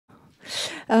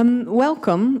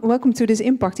Welcome to this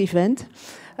IMPAKT event.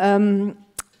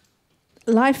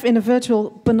 Live in a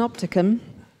virtual Panopticon.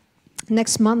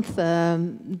 Next month,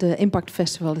 the IMPAKT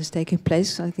Festival is taking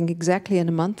place. I think exactly in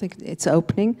a month it's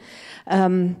opening.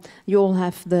 You all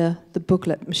have the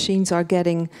booklet. Machines are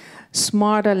getting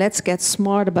smarter. Let's get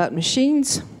smart about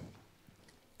machines.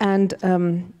 And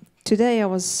today I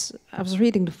was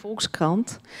reading the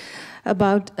Volkskrant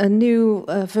about a new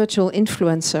virtual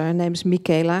influencer. Her name's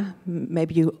Michaela.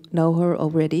 Maybe you know her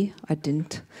already. I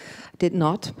did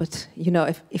not. But you know,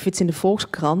 if it's in the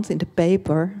Volkskrant, in the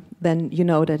paper, then you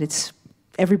know that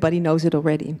everybody knows it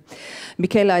already.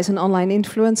 Michaela is an online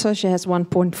influencer. She has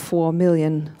 1.4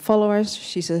 million followers.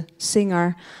 She's a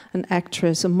singer, an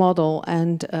actress, a model,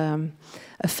 and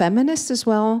a feminist as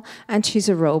well. And she's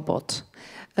a robot.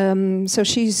 So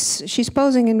she's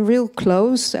posing in real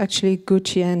clothes. Actually,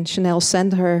 Gucci and Chanel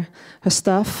send her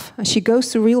stuff. She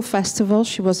goes to real festivals.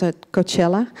 She was at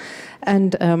Coachella,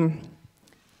 and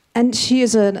she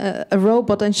is a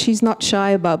robot, and she's not shy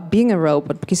about being a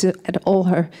robot because at all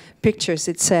her pictures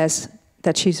it says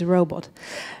that she's a robot.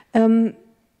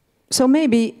 So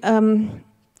maybe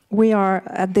we are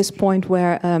at this point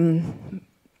where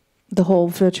the whole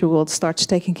virtual world starts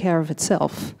taking care of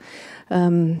itself.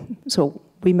 So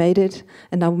we made it,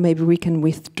 and now maybe we can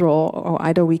withdraw, or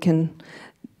either we can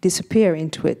disappear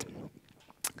into it.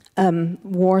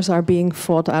 Wars are being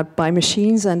fought out by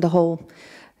machines, and the whole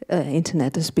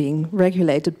internet is being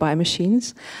regulated by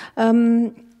machines.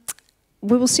 We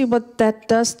will see what that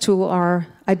does to our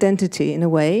identity, in a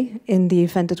way, in the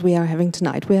event that we are having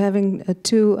tonight. We're having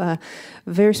two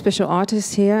very special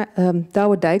artists here.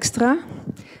 Douwe Dijkstra,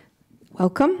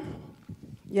 welcome.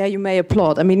 Yeah, you may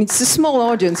applaud. I mean, it's a small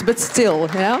audience, but still,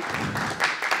 yeah.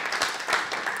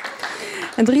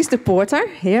 And Dries Depoorter,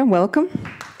 here, welcome.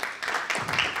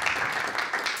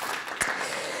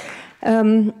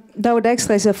 Douwe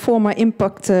Dijkstra is a former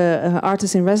IMPAKT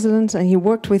artist in residence, and he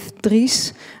worked with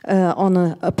Dries on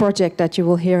a project that you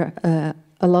will hear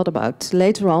a lot about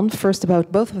later on. First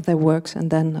about both of their works, and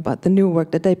then about the new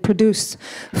work that they produced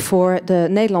for the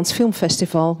Nederlands Film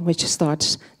Festival, which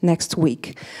starts next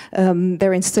week.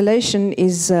 Their installation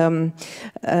is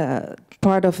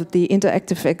part of the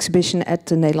interactive exhibition at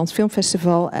the Nederlands Film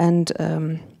Festival, and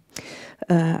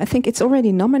I think it's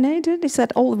already nominated. Is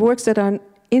that all the works that are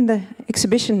in the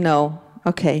exhibition? No.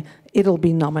 Okay, it'll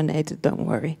be nominated, don't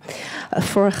worry.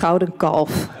 For a Gouden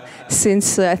Kalf.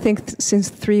 Since, I think, since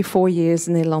 3-4 years,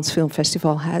 the Nederlands Film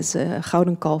Festival has a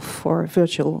Gouden Kalf for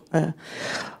virtual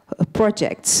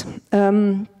projects.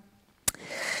 My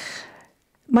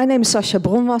name is Sacha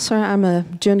Bronwasser. I'm a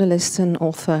journalist and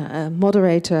author,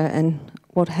 moderator, and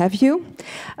what have you,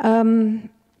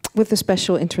 with a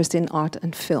special interest in art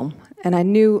and film. And I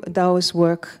knew Douwe's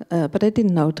work, but I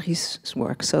didn't know Dries'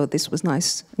 work, so this was a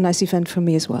nice event for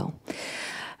me as well.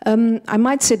 I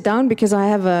might sit down because I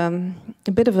have a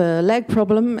bit of a leg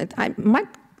problem. I might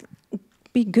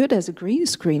be good as a green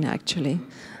screen, actually.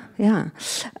 Yeah.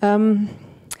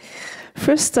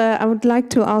 First, I would like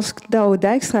to ask Douwe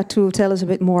Dijkstra to tell us a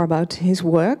bit more about his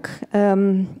work.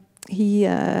 And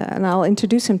I'll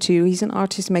introduce him to you. He's an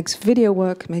artist, makes video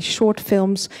work, makes short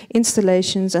films,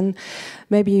 installations, and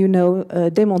maybe you know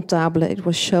Demontable. It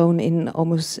was shown in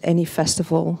almost any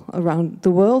festival around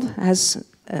the world, has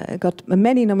got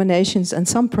many nominations and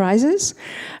some prizes.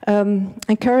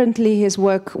 And currently his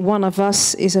work, One of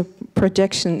Us, is a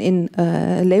projection in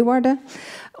Leeuwarden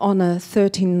on a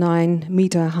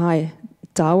 39-meter high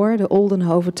tower, the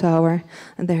Oldenhoven Tower,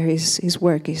 and there his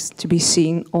work is to be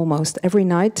seen almost every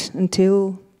night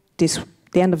until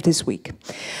the end of this week.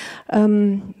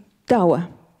 Douwe,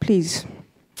 please.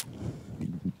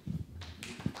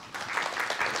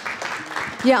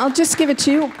 Yeah, I'll just give it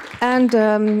to you, and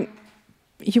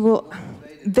you will.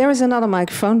 There is another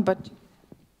microphone, but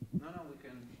no, we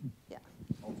can. Yeah.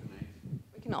 Alternate.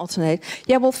 We can alternate.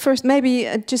 Yeah. Well, first maybe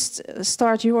just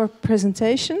start your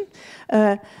presentation.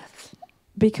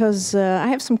 Because I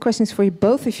have some questions for you,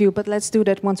 both of you, but let's do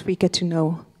that once we get to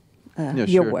know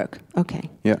your work. Okay,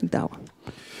 yeah. Douwe.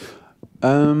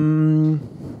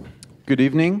 Good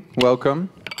evening, welcome.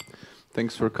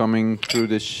 Thanks for coming through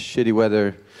this shitty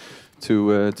weather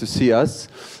to see us.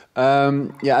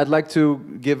 Yeah, I'd like to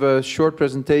give a short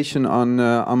presentation on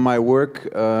my work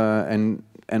and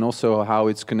also how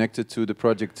it's connected to the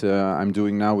project I'm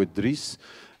doing now with Dries.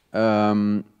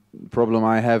 The problem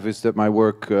I have is that my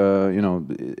work,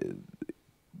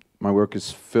 my work is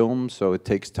film, so it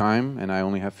takes time, and I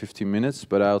only have 15 minutes.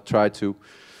 But I'll try to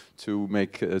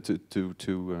work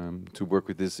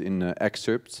with this in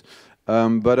excerpts.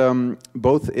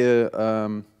 Both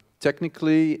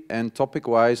technically and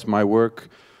topic-wise, my work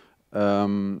I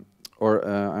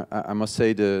must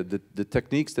say the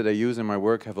techniques that I use in my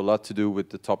work have a lot to do with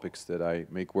the topics that I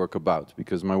make work about,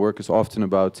 because my work is often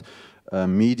about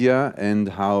media and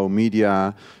how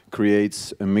media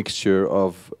creates a mixture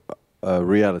of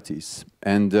realities.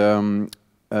 And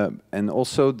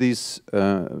also these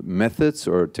methods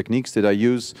or techniques that I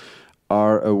use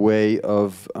are a way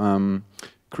of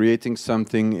creating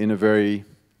something in a very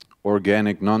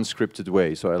organic, non-scripted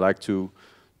way. So I like to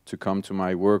come to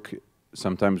my work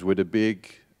sometimes with a big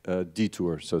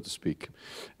detour, so to speak.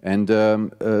 And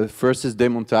first is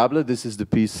Démontable. This is the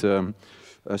piece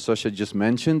Sacha just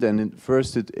mentioned. And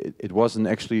first it wasn't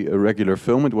actually a regular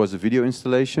film. It was a video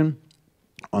installation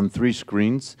on 3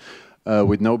 screens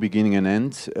with no beginning and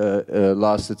end.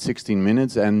 Lasted 16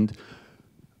 minutes. And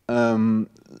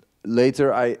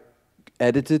later I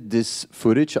edited this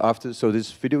footage after, so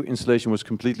this video installation was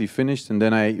completely finished, and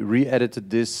then I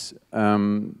re-edited this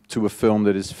to a film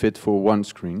that is fit for 1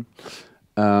 screen.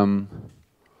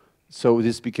 So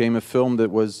this became a film that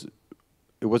was,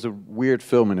 it was a weird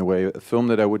film in a way, a film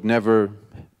that I would never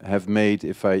have made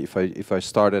if I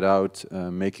started out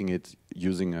making it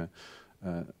using a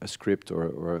script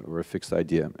or a fixed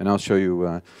idea. And I'll show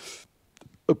you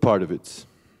a part of it.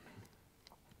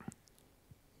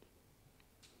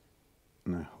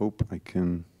 And I hope I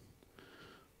can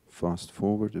fast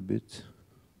forward a bit.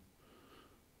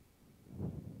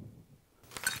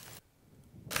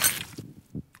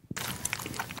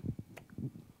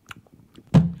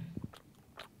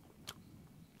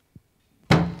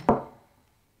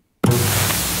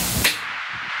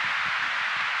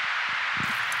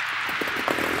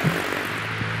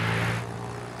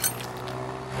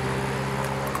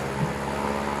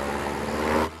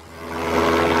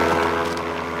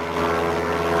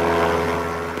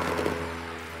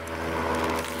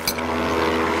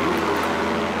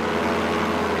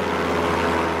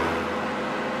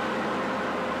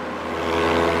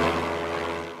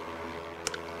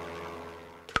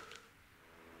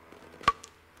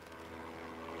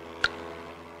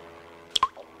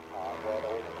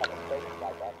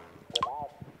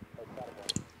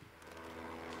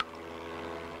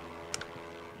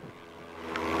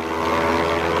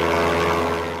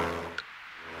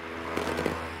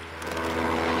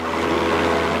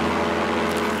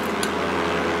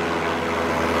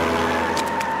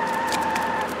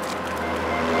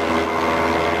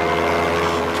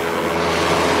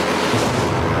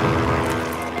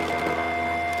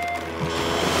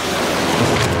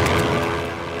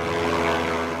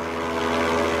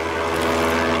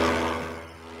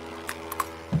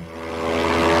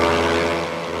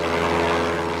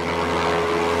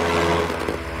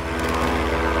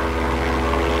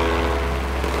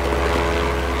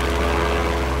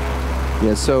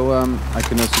 Yeah, so I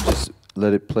can also just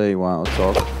let it play while I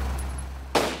talk.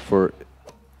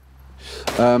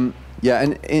 Yeah,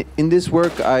 and in this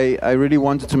work, I really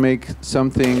wanted to make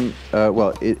something.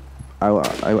 Well,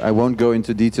 I won't go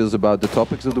into details about the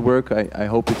topics of the work. I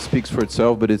hope it speaks for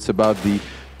itself, but it's about the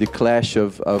clash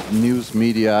of news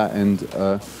media and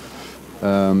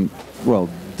well,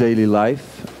 daily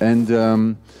life. And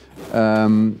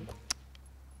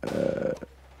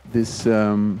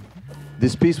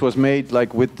this piece was made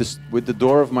like with the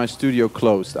door of my studio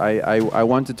closed. I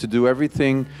wanted to do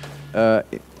everything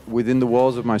within the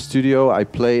walls of my studio. I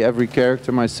play every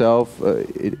character myself.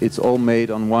 It's all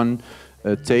made on one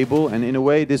table, and in a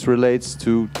way this relates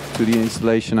to the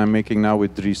installation I'm making now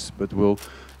with Dries, but we'll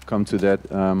come to that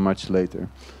much later.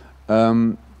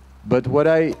 But what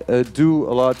I do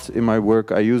a lot in my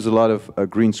work, I use a lot of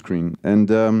green screen,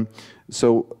 and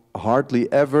so hardly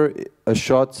ever a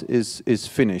shot is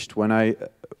finished. When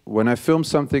I film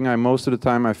something, most of the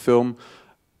time I film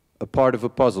a part of a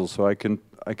puzzle, so I can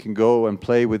go and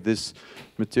play with this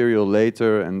material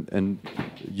later and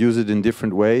use it in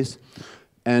different ways.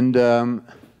 And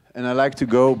I like to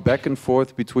go back and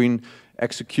forth between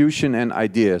execution and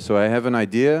idea. So I have an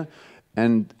idea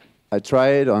and I try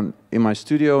it in my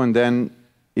studio, and then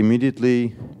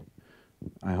immediately,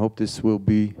 I hope this will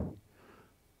be.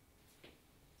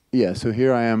 Yeah, so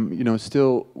here I am, you know,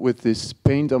 still with this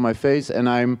paint on my face, and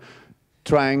I'm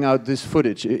trying out this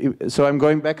footage. So I'm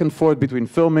going back and forth between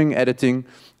filming, editing,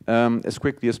 as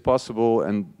quickly as possible,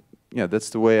 and yeah, that's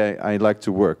the way I like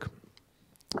to work.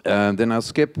 Then I'll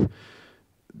skip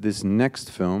this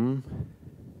next film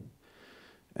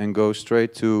and go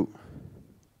straight to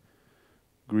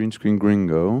Green Screen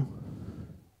Gringo.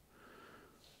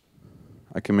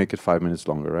 I can make it 5 minutes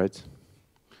longer, right?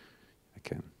 I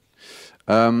can.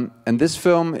 And this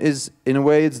film is, in a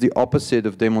way, it's the opposite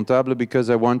of Démontable, because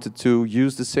I wanted to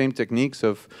use the same techniques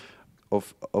of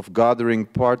gathering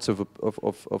parts of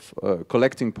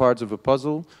collecting parts of a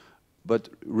puzzle, but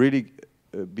really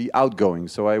be outgoing.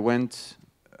 So I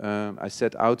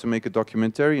set out to make a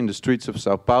documentary in the streets of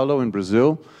Sao Paulo in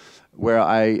Brazil, where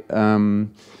I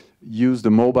used a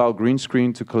mobile green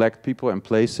screen to collect people and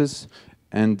places,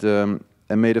 and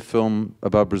I made a film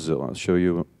about Brazil. I'll show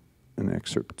you an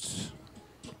excerpt.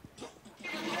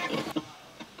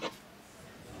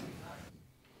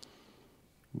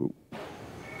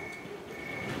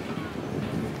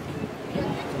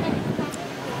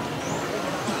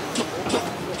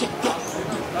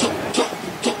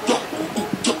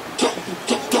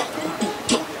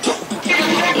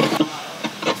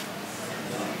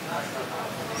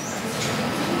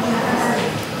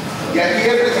 E aqui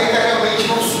representa realmente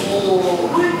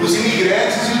os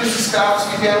imigrantes e os escravos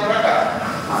que vieram para cá.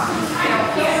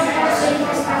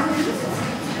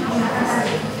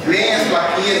 Leem as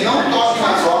plaquinhas, não toquem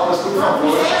nas obras, por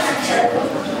favor.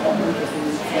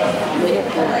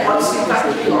 Pode sentar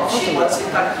aqui, ó. Pode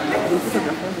sentar aqui.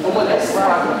 Vamos olhar esse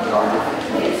quadro aqui, ó.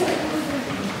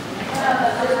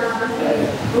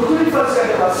 Procure fazer a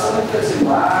relação entre as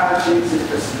imagens,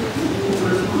 entre as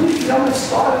pinturas, procure criar uma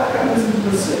história na cabeça de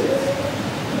você.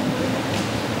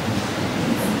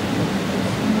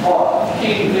 Ó,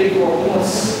 quem veio algumas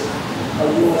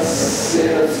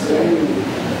cenas bem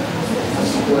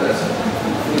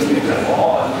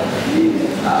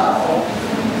e tal.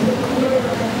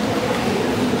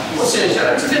 Ou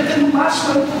seja, devia ter no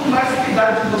máximo um pouco mais de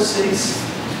cuidado de vocês,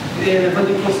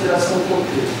 levando em consideração o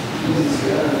contexto. 15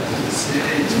 anos,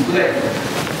 16, moleque.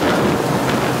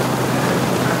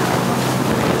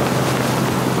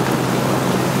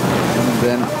 And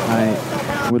then I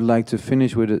would like to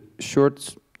finish with a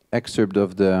short excerpt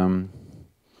of the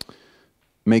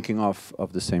making of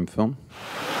the same film.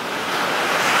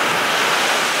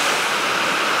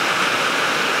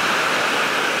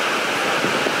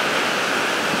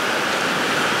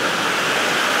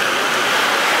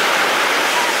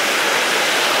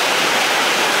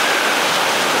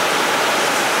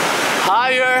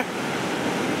 Higher.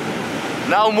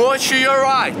 Now more to your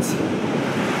right.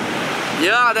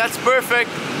 Yeah, that's perfect.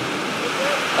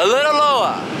 A little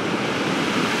lower.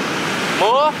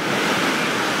 More.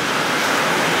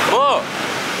 More.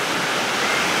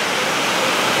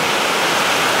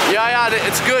 Yeah,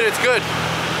 it's good, it's good.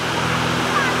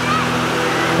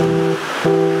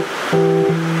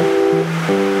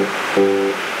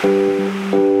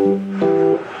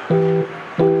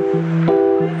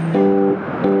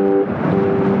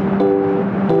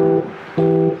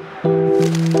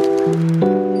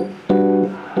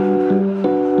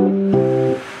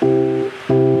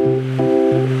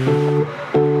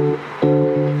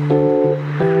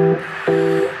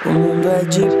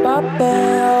 De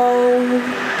papel.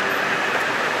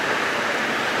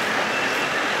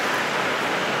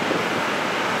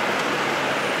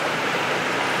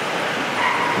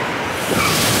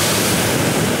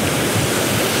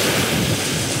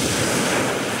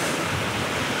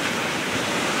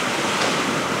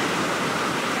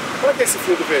 Qual é esse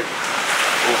fio do verde?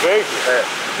 O verde? É,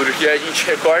 porque a gente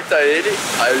recorta ele,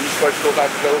 aí a gente pode colocar em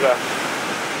qualquer lugar.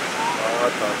 Ah,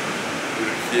 tá.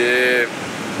 Porque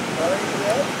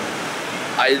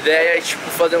a ideia é tipo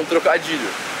fazer um trocadilho.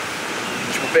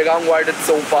 Tipo, pegar um guarda de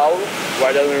São Paulo,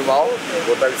 guarda normal,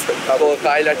 botar ele sentado,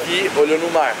 colocar ele aqui olhando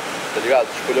o mar, tá ligado?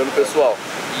 Tipo, olhando o pessoal.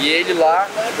 E ele lá,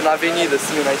 tipo, na avenida,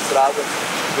 assim, na estrada,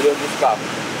 tipo, olhando os carros.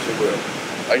 Tipo,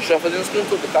 a gente tá fazendo isso com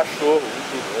tudo, cachorro, com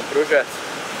tudo, é um projeto.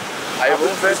 Aí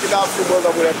vamos ver que dá filmando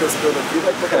a mulher pescando aqui,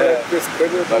 vai botar a mulher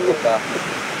pescando e vai botar.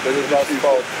 Coisas no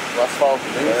asfalto. No asfalto,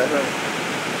 nem isso mesmo.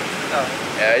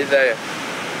 É a ideia.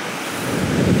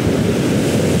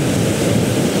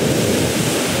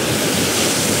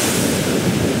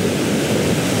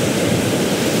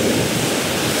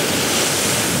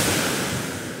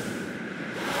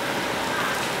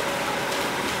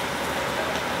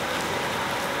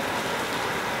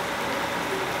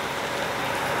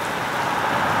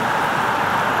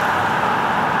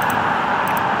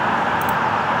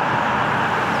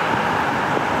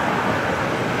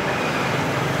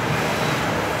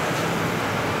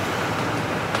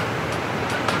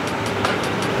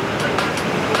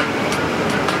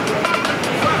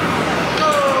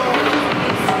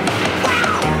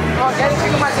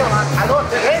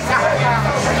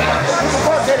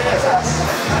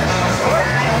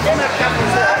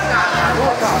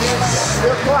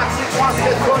 Eu tô aqui com as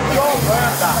pessoas de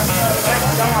Holanda. Vai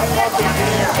tirar uma foto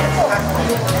minha.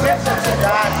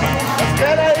 Felicidade.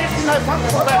 Espera aí que nós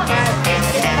vamos conversar.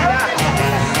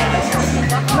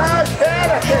 Não,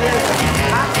 espera, Tereza.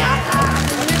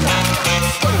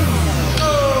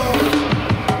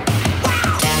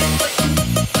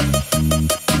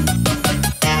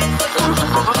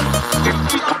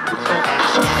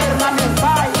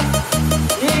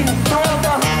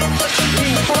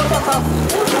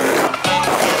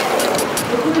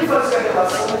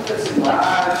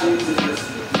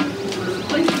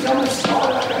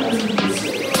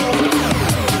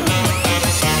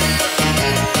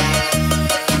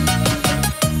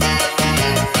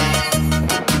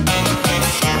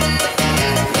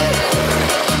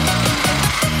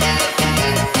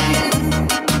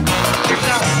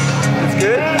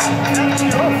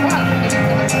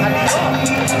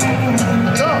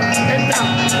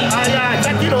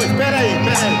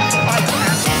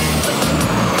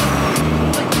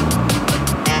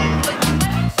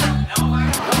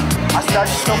 cidade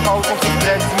de São Paulo com seus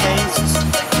prédios imensos,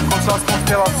 com suas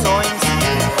constelações,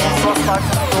 com suas partes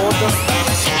todas.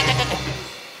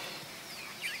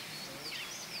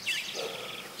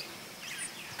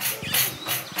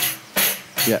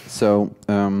 Yeah, so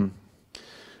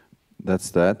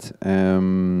that's that.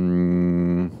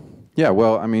 Yeah,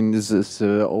 well, I mean, this is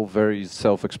all very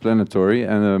self-explanatory,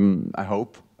 and I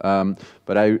hope.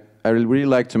 But I really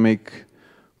like to make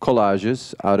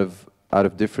collages out of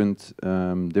different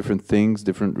different things,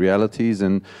 different realities,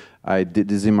 and I did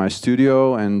this in my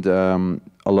studio and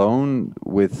alone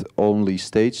with only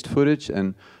staged footage,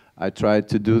 and I tried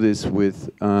to do this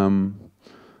with a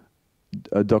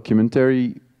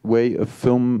documentary way of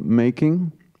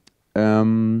filmmaking.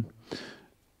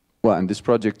 Well, and this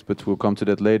project, but we'll come to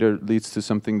that later, leads to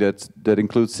something that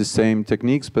includes the same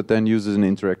techniques, but then uses an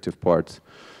interactive part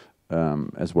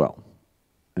as well.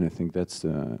 And I think that's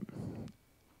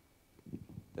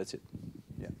it.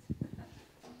 Yeah.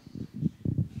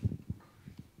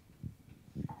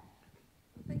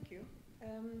 Thank you.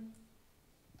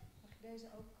 Deze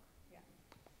ook. Yeah.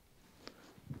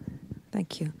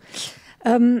 Thank you.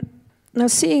 Now,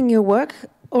 seeing your work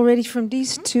already from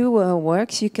these two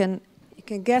works, you can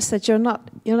guess that you're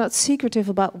not secretive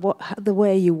about the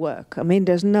way you work. I mean,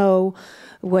 there's no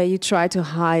way you try to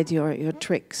hide your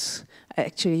tricks.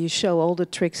 Actually, you show all the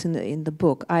tricks in the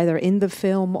book, either in the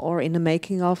film or in the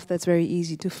making of. That's very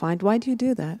easy to find. Why do you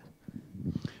do that?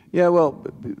 Yeah, well,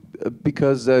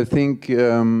 because I think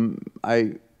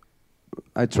I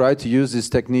try to use these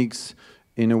techniques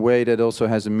in a way that also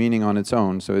has a meaning on its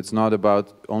own. So it's not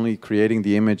about only creating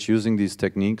the image using these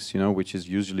techniques, you know, which is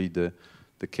usually the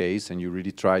case, and you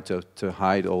really try to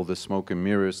hide all the smoke and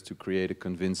mirrors to create a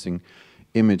convincing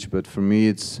image. But for me,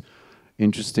 it's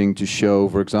interesting to show,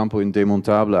 for example, in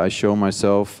Demontable, I show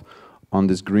myself on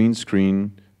this green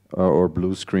screen or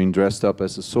blue screen dressed up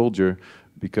as a soldier,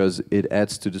 because it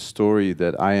adds to the story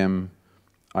that I am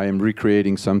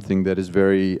recreating something that is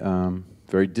very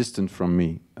very distant from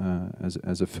me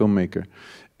as a filmmaker.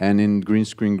 And in Green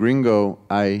Screen Gringo,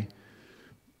 I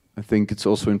think it's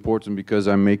also important because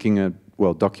I'm making a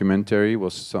documentary. Well,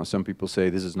 some people say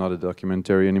this is not a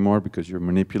documentary anymore because you're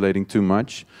manipulating too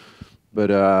much.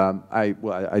 But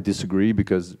I disagree,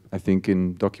 because I think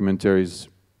in documentaries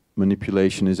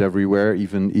manipulation is everywhere,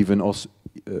 even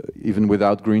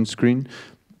without green screen.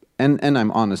 And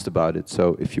I'm honest about it.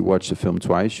 So if you watch the film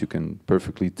twice, you can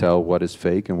perfectly tell what is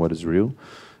fake and what is real.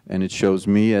 And it shows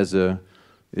me as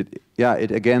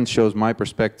it again shows my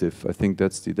perspective. I think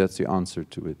that's the answer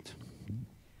to it.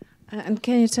 And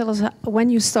can you tell us, when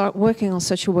you start working on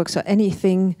such a work, so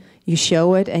anything you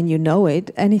show it and you know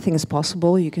it, anything is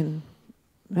possible. You can,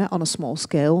 on a small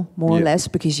scale, more or less,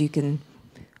 because you can.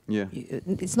 Yeah.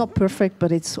 It's not perfect,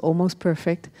 but it's almost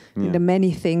perfect. Yeah. There are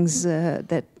many things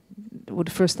that. Well,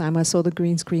 the first time I saw the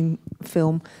green screen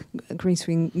film, Green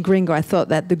Screen Gringo, I thought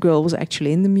that the girl was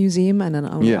actually in the museum, and then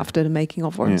only after the making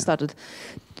of, I started.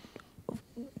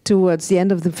 Towards the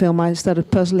end of the film, I started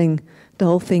puzzling the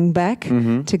whole thing back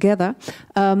together.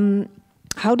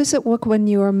 How does it work when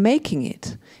you are making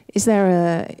it? Is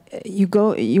there you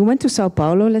went to Sao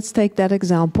Paulo, let's take that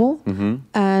example,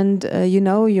 and you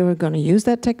know you're going to use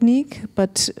that technique,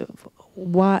 but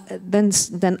then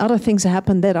other things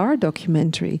happen that are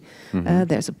documentary.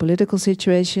 There's a political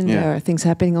situation, there are things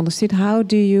happening on the street. How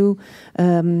do you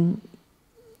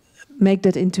make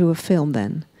that into a film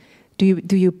then?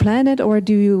 Do you plan it, or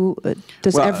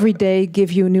does every day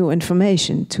give you new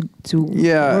information to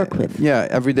work with? Yeah,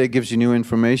 every day gives you new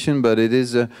information, but it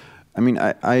is I mean,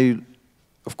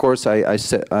 of course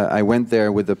I went there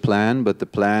with a plan, but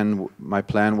my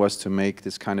plan was to make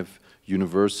this kind of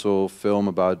universal film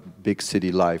about big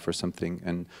city life or something,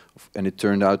 and it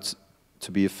turned out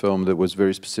to be a film that was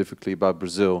very specifically about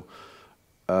Brazil.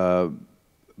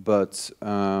 But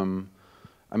I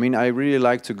mean, I really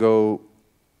like to go,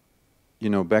 you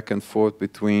know, back and forth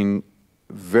between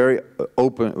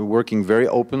working very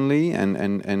openly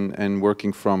and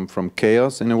working from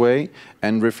chaos in a way,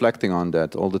 and reflecting on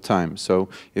that all the time. So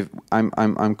if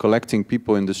I'm collecting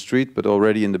people in the street, but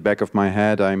already in the back of my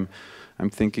head I'm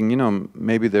thinking, you know,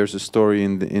 maybe there's a story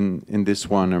in this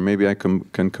one, or maybe I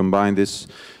can combine this.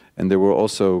 And there were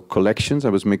also collections. I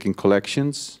was making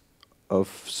collections of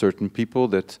certain people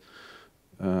that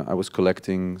I was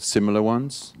collecting similar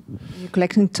ones. You're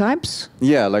collecting types?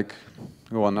 Yeah, like,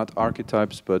 well, not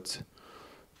archetypes, but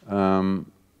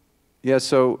yeah.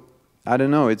 So I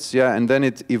don't know. It's and then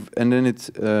it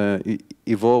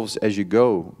evolves as you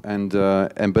go,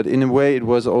 but in a way it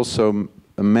was also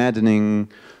a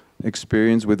maddening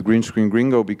experience with Green Screen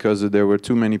Gringo, because there were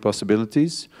too many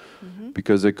possibilities,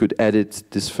 because I could edit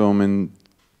this film in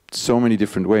so many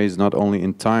different ways, not only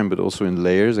in time but also in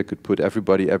layers. I could put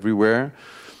everybody everywhere,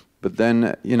 but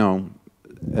then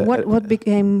what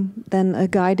became then a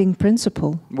guiding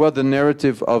principle? Well, the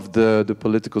narrative of the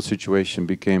political situation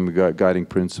became a guiding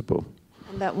principle.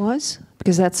 And that was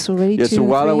because that's already yeah. 2 So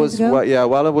while I 3 was years ago?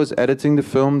 while I was editing the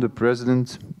film, the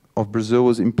president of Brazil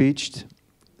was impeached.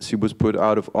 She was put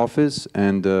out of office,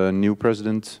 and a new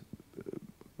president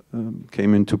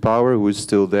came into power, who is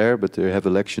still there, but they have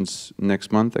elections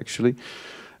next month, actually.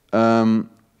 And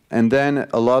then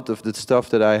a lot of the stuff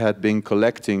that I had been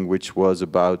collecting, which was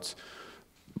about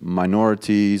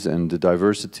minorities and the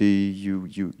diversity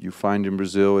you find in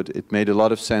Brazil, it made a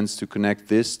lot of sense to connect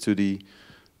this to the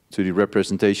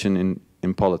representation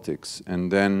in politics.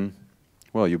 And then,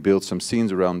 well, you build some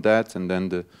scenes around that, and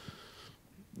then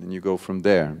you go from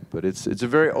there. But it's a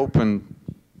very open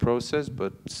process.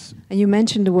 But And you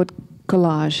mentioned the word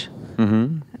collage,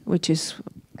 mm-hmm. which is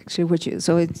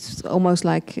so it's almost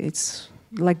like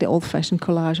the old-fashioned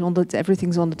collage.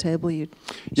 Everything's on the table. You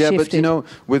yeah, shift but you know,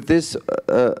 with this,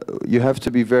 you have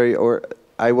to be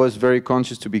I was very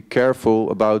conscious to be careful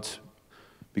about,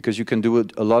 because you can do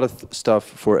a lot of stuff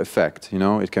for effect. You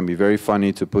know, it can be very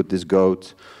funny to put this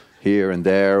goat here and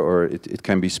there, or it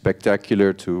can be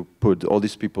spectacular to put all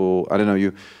these people. I don't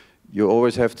know. You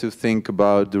always have to think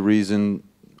about the reason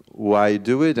why you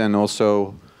do it, and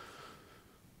also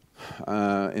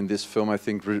in this film, I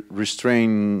think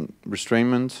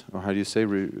restrainment, or how do you say,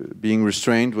 being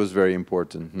restrained was very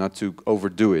important. Not to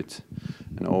overdo it,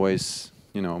 and always,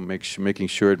 you know, making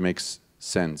sure it makes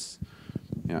sense.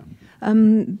 Yeah.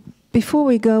 Before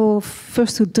we go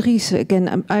first to Dries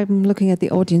again, I'm looking at the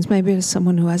audience. Maybe there's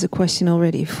someone who has a question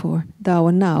already for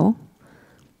Douwe now.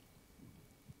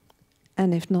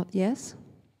 And if not, yes?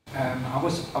 I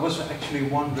was actually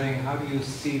wondering, how do you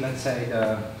see, let's say,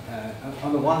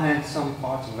 on the one hand, some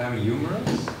parts are very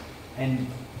humorous, and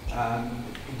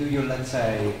do you, let's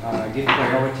say, give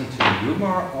priority to the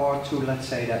humor, or to, let's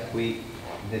say, that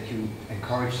you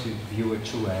encourage the viewer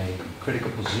to a critical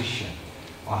position,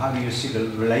 or how do you see the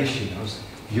relation of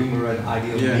humor and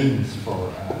ideal means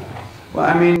for? Well,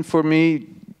 I mean, for me,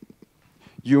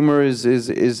 humor is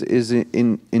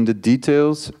in the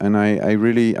details, and I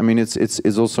really, I mean,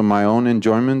 it's also my own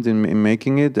enjoyment in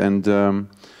making it, and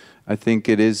I think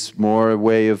it is more a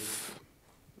way of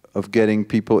getting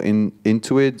people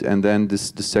into it, and then the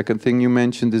second thing you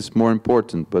mentioned is more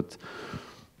important. But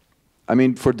I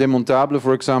mean, for Demontable,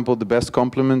 for example, the best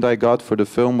compliment I got for the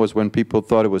film was when people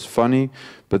thought it was funny,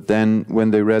 but then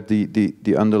when they read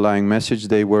the underlying message,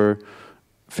 they were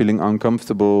feeling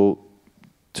uncomfortable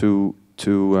to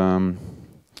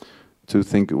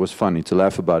think it was funny, to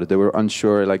laugh about it. They were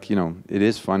unsure, like, you know, it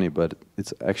is funny, but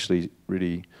it's actually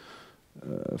really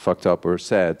fucked up or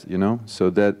sad, you know? So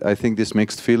that, I think this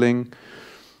mixed feeling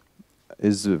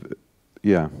is,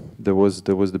 yeah, there was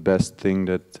the best thing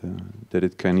that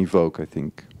it can evoke, I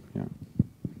think, yeah.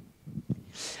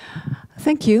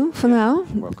 Thank you for now.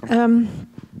 Welcome.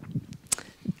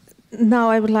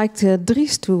 Now I would like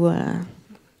Dries to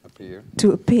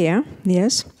appear,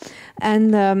 yes.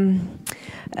 And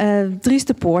Dries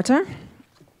Depoorter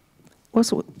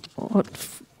was what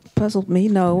puzzled me.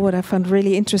 No, what I found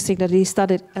really interesting, that he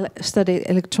studied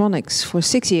electronics for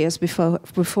 6 years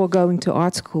before going to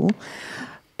art school.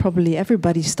 Probably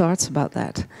everybody starts about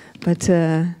that, but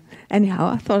anyhow,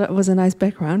 I thought it was a nice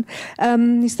background.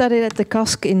 He studied at the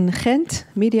KASK in Ghent,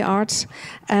 media arts,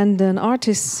 and an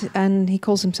artist, and he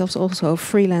calls himself also a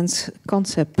freelance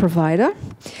concept provider.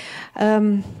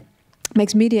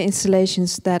 Makes media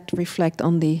installations that reflect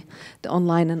on the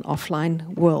online and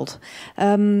offline world.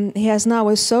 He has now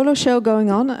a solo show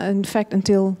going on, in fact,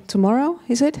 until tomorrow,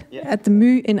 is it? Yeah. At the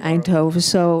MU in Eindhoven.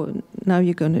 So now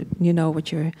you know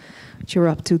what you're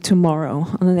up to tomorrow.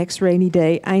 On the next rainy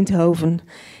day, Eindhoven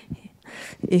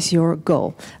is your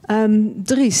goal.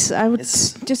 Dries, I would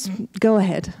just go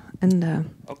ahead and.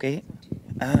 Okay,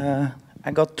 I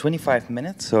got 25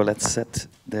 minutes, so let's set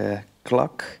the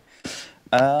clock.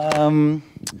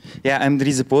 Yeah, I'm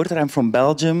Dries Depoorter. I'm from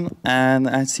Belgium, and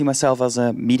I see myself as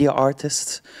a media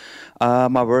artist.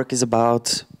 My work is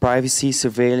about privacy,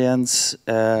 surveillance,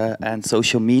 and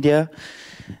social media.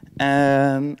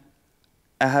 And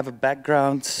I have a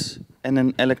background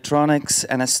in electronics,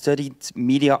 and I studied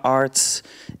media arts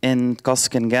in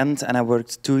KASK in Ghent, and I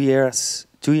worked 2 years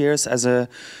as a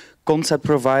concept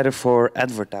provider for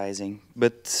advertising.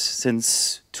 But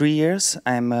since 3 years,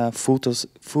 I'm a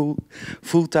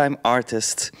full-time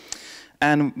artist.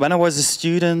 And when I was a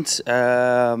student,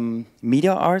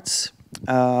 media arts,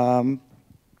 I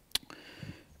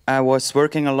was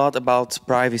working a lot about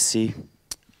privacy.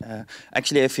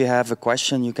 Actually, if you have a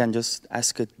question, you can just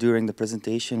ask it during the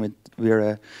presentation.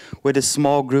 We're with a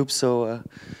small group, so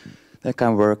that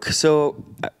can work. So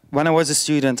when I was a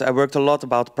student, I worked a lot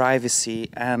about privacy,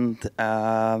 and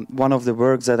one of the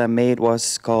works that I made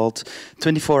was called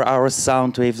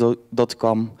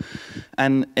 24hoursoundwave.com.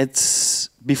 And it's,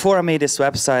 before I made this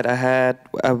website, I had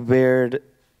a weird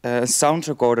sound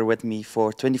recorder with me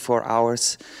for 24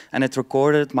 hours, and it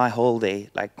recorded my whole day,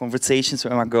 like conversations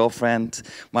with my girlfriend,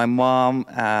 my mom.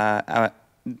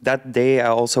 That day I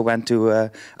also went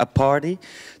to a party,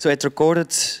 so it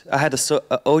recorded. I had an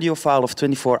audio file of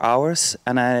 24 hours,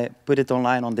 and I put it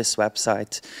online on this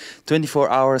website,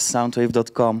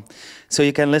 24hoursoundwave.com. So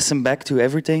you can listen back to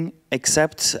everything,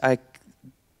 except I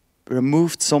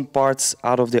removed some parts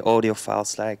out of the audio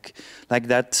files, like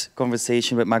that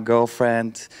conversation with my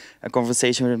girlfriend, a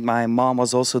conversation with my mom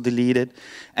was also deleted.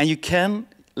 And you can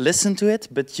listen to it,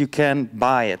 but you can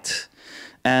buy it.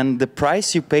 And the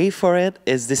price you pay for it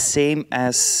is the same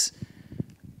as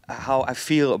how I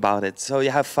feel about it. So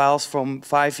you have files from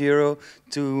 €5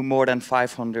 to more than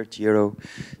 €500.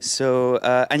 So,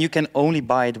 and you can only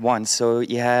buy it once. So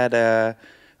you had a,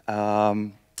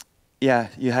 yeah,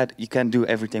 you can do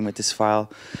everything with this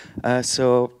file.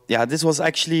 So yeah, this was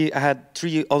actually, I had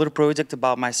 3 other projects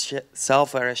about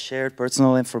myself where I shared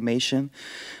personal information.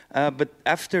 But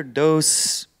after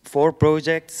those 4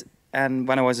 projects, and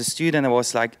when I was a student, I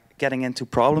was like getting into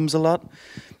problems a lot,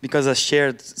 because I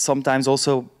shared sometimes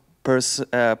also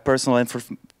personal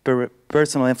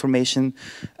information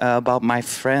about my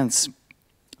friends.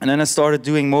 And then I started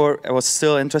doing more. I was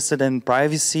still interested in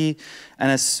privacy, and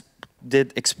I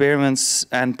did experiments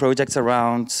and projects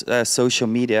around social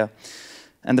media.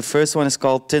 And the first one is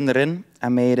called Tinderin. I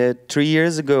made it 3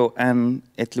 years ago, and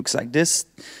it looks like this.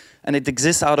 And it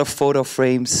exists out of photo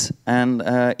frames. And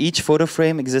each photo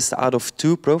frame exists out of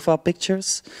 2 profile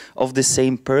pictures of the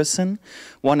same person.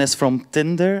 One is from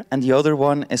Tinder, and the other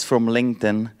one is from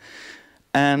LinkedIn.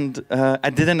 And I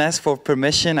didn't ask for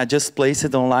permission. I just placed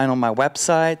it online on my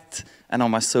website and on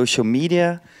my social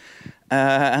media.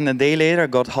 And a day later, I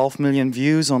got 500,000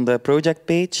 views on the project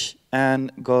page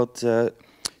and got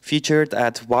featured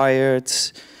at Wired,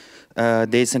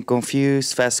 Dazed and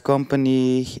Confused, Fast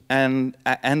Company, and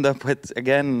I end up with,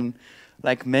 again,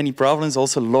 like many problems.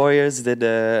 Also, lawyers did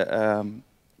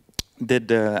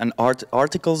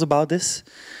articles about this.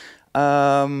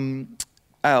 I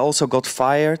also got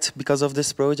fired because of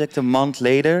this project a month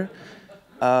later.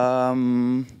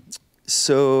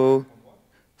 So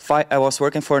I was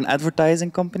working for an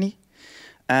advertising company,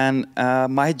 and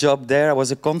my job there, I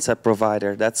was a concept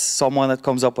provider. That's someone that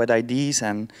comes up with ideas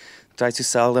and tries to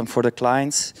sell them for the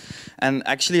clients. And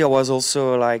actually, I was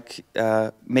also like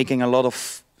making a lot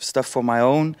of stuff for my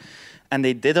own, and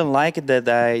they didn't like it that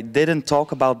I didn't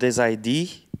talk about this idea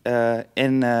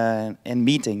in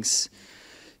meetings.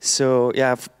 So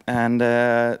yeah, and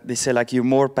they say like you're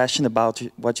more passionate about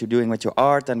what you're doing with your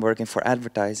art than working for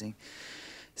advertising.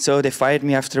 So they fired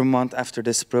me after a month after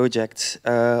this project.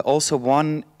 Also,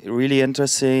 one really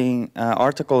interesting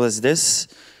article is this.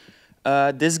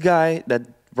 This guy that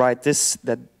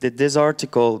did this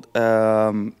article,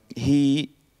 he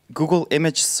Google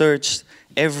image searched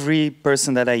every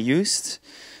person that I used,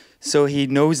 so he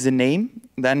knows the name.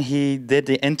 Then he did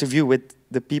the interview with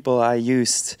the people I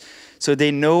used. So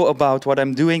they know about what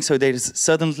I'm doing, so they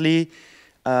suddenly,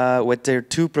 with their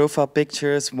 2 profile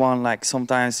pictures, one like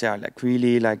sometimes, yeah, like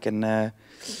really like in a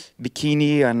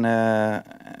bikini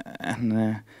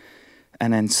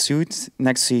and in suit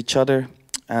next to each other.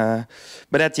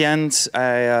 But at the end,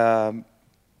 I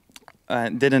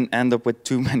didn't end up with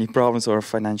too many problems or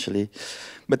financially.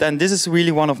 But then this is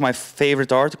really one of my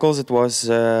favorite articles. It was,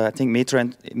 I think, Metro,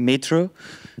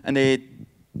 and they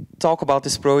talk about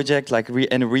this project like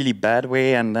in a really bad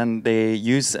way, and then they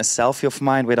use a selfie of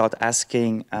mine without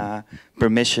asking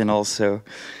permission also.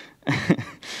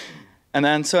 And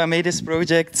then so I made this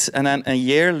project, and then a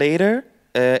year later,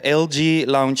 LG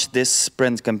launched this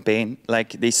print campaign.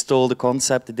 Like they stole the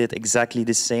concept, they did exactly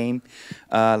the same.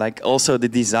 Like also the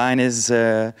design is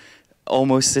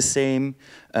almost the same.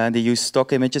 They use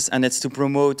stock images, and it's to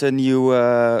promote a new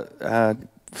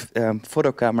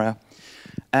photo camera.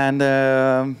 And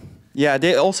yeah,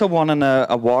 they also won an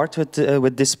award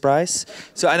with this prize.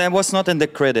 So, and I was not in the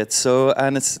credits. So,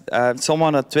 and it's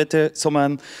someone at Twitter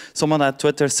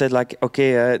said like,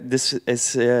 okay, this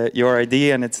is your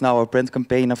idea, and it's now a print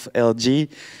campaign of LG.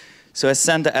 So I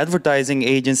sent the advertising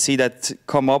agency that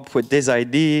come up with this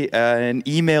idea an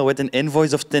email with an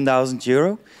invoice of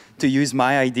 €10,000 to use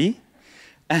my ID,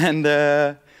 and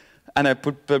And I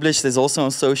published this also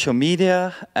on social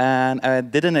media, and I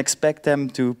didn't expect them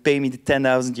to pay me the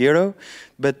 10,000 euro,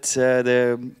 but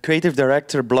the creative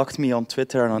director blocked me on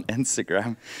Twitter and on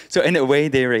Instagram. So in a way,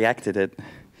 they reacted it.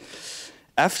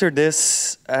 After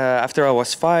this, after I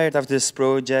was fired after this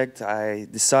project, I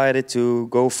decided to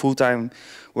go full-time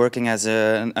working as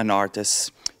an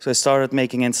artist. So I started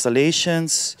making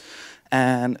installations,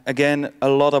 and again, a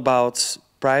lot about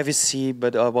privacy,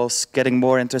 but I was getting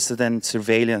more interested in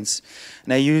surveillance.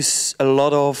 And I use a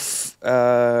lot of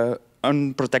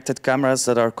unprotected cameras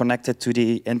that are connected to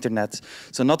the internet.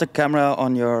 So not a camera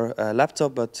on your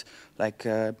laptop, but like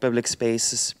public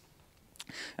spaces.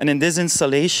 And in this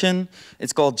installation,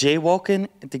 it's called jaywalking.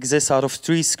 It exists out of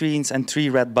 3 screens and 3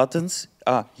 red buttons.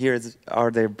 Here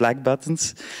are their black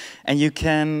buttons. And you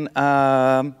can,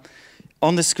 on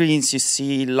the screens, you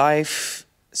see live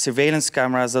surveillance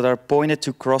cameras that are pointed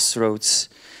to crossroads.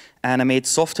 And I made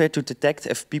software to detect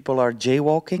if people are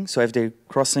jaywalking, so if they're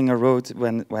crossing a road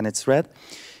when it's red.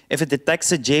 If it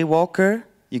detects a jaywalker,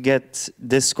 you get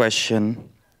this question.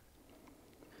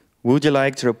 Would you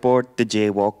like to report the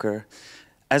jaywalker?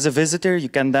 As a visitor, you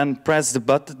can then press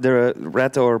the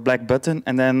red or black button,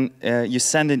 and then you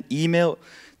send an email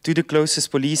to the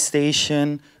closest police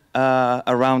station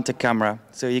around the camera.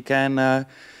 So you can...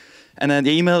 And then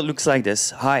the email looks like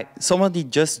this. Hi, somebody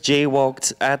just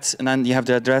jaywalked at, and then you have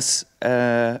the address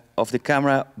of the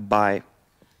camera, bye.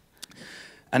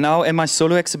 And now in my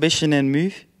solo exhibition in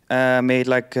Mu, made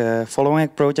like a following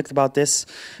project about this.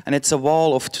 And it's a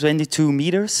wall of 22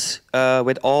 meters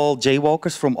with all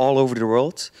jaywalkers from all over the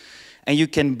world. And you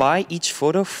can buy each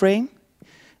photo frame,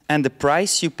 and the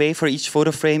price you pay for each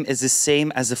photo frame is the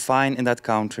same as the fine in that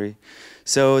country.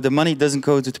 So the money doesn't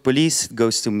go to the police, it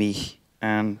goes to me.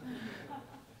 And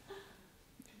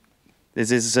this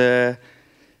is a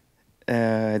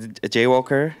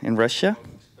jaywalker in Russia.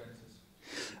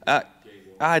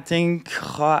 I think,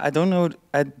 I don't know,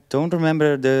 I don't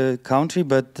remember the country,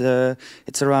 but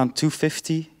it's around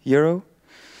 250 euro.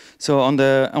 So on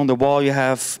the wall you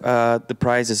have the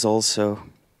prices also.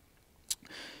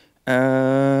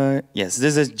 Yes,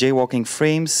 this is jaywalking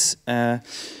frames.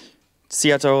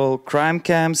 Seattle Crime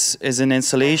Camps is an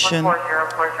installation.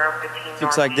 It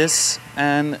looks like this,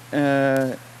 and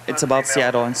it's about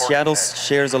Seattle, and Seattle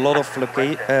shares a lot of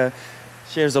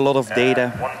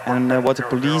data. And what the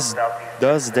police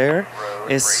does there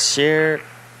is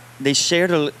they share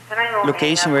the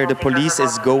location where the police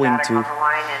is going to.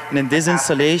 And in this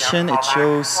installation, it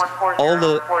shows all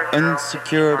the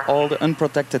unsecured, all the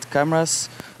unprotected cameras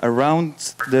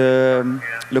around the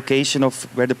location of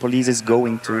where the police is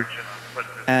going to.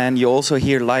 And you also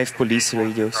hear live police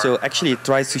radio. So actually it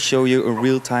tries to show you a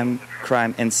real-time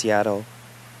crime in Seattle.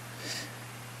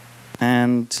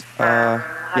 And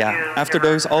yeah, after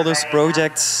all those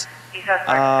projects,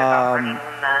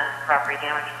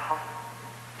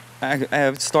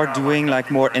 I start doing like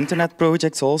more internet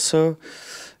projects also.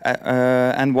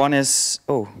 And one is,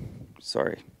 oh,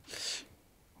 sorry,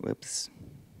 whoops.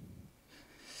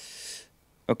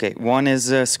 Okay, one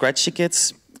is scratchy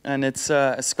kits, and it's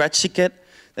a scratchy kit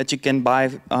that you can buy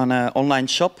on an online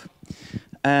shop.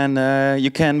 And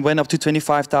you can win up to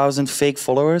 25,000 fake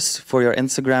followers for your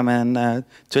Instagram and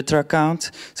Twitter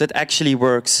account. So it actually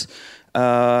works.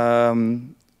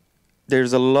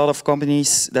 There's a lot of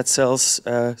companies that sells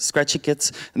scratchy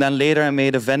kits. And then later I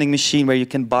made a vending machine where you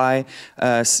can buy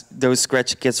those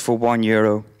scratchy kits for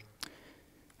 €1.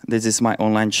 This is my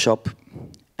online shop.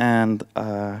 And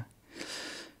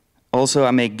also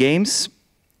I make games.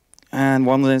 And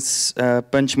one is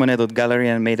punchmoney.gallery,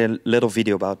 and I made a little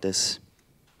video about this.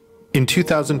 In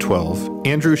 2012,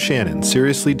 Andrew Shannon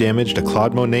seriously damaged a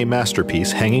Claude Monet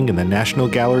masterpiece hanging in the National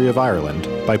Gallery of Ireland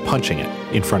by punching it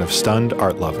in front of stunned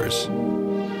art lovers.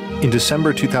 In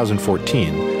December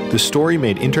 2014, the story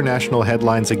made international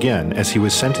headlines again as he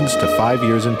was sentenced to 5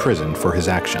 years in prison for his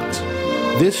actions.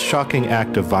 This shocking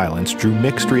act of violence drew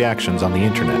mixed reactions on the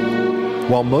internet.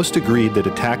 While most agreed that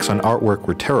attacks on artwork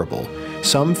were terrible,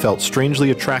 some felt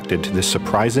strangely attracted to this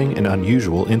surprising and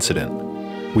unusual incident.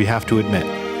 We have to admit,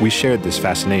 we shared this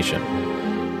fascination.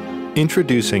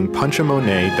 Introducing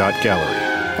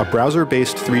punchamonet.gallery, a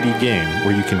browser-based 3D game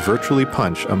where you can virtually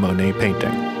punch a Monet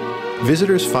painting.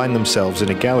 Visitors find themselves in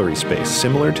a gallery space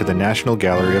similar to the National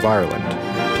Gallery of Ireland.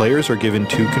 Players are given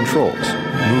 2 controls,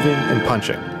 moving and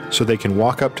punching, so they can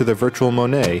walk up to the virtual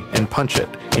Monet and punch it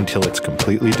until it's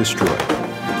completely destroyed.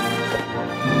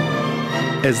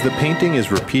 As the painting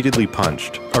is repeatedly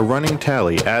punched, a running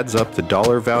tally adds up the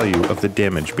dollar value of the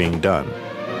damage being done.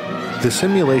 The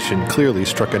simulation clearly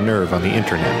struck a nerve on the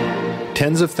internet.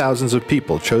 Tens of thousands of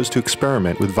people chose to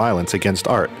experiment with violence against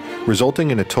art, resulting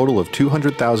in a total of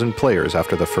 200,000 players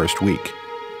after the first week.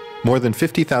 More than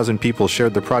 50,000 people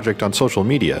shared the project on social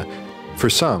media. For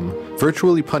some,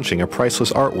 virtually punching a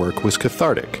priceless artwork was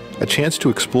cathartic, a chance to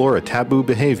explore a taboo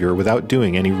behavior without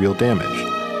doing any real damage.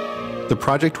 The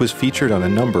project was featured on a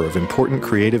number of important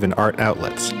creative and art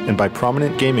outlets, and by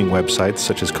prominent gaming websites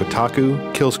such as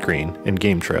Kotaku, Killscreen, and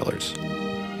Game Trailers.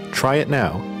 Try it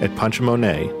now at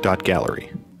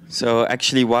punchamonet.gallery. So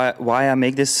actually, why I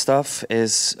make this stuff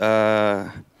is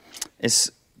to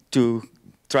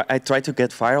I try to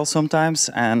get viral sometimes,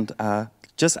 and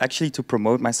just actually to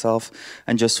promote myself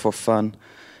and just for fun.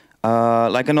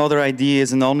 Like another idea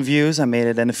is non-views. I made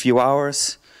it in a few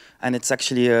hours, and it's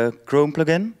actually a Chrome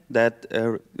plugin that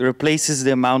replaces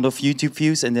the amount of YouTube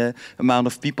views and the amount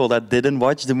of people that didn't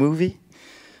watch the movie.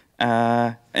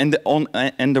 In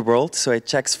the world, so it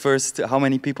checks first how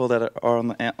many people that are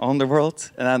on the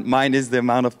world, and then mine is the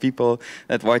amount of people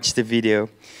that watch the video.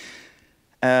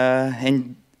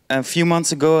 And a few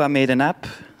months ago, I made an app,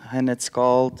 and it's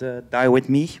called Die With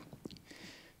Me.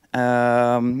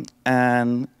 And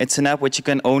it's an app which you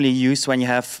can only use when you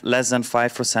have less than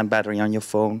 5% battery on your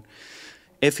phone.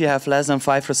 If you have less than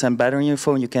 5% battery on your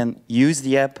phone, you can use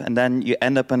the app, and then you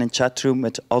end up in a chat room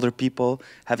with other people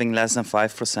having less than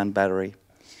 5% battery.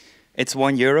 It's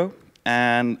 €1,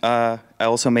 and I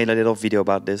also made a little video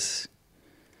about this.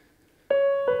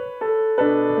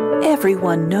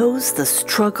 Everyone knows the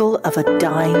struggle of a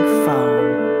dying phone.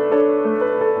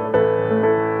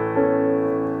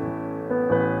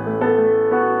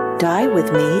 Die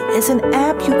With Me is an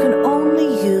app you can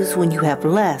only use when you have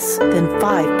less than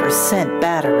 5%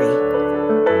 battery.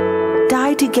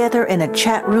 Die together in a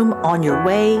chat room on your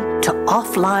way to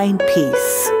offline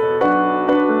peace.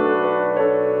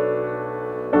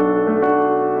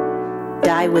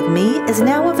 Die With Me is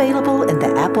now available in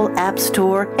the Apple App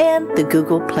Store and the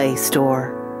Google Play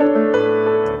Store.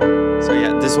 So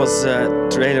yeah, this was a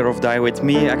trailer of Die With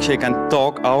Me. Actually, I can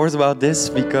talk hours about this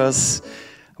because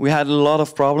we had a lot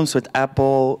of problems with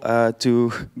Apple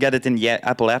to get it in the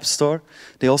Apple App Store.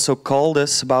 They also called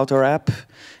us about our app,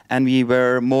 and we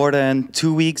were more than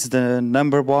 2 weeks the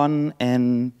 #1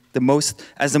 and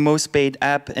as the most paid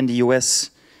app in the US.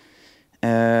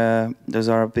 Those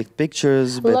are big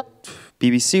pictures, but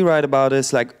BBC write about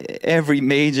us. Like every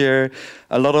major,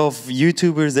 a lot of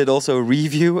YouTubers did also a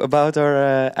review about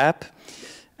our app.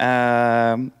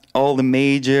 All the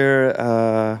major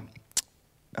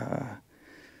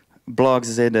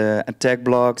blogs did, tech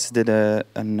blogs did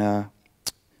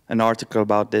an article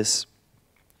about this.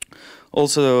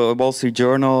 Also, Wall Street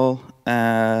Journal.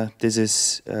 This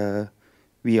is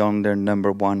we on their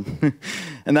 #1.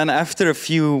 And then after a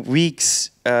few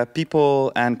weeks,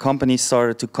 people and companies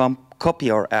started to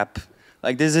copy our app.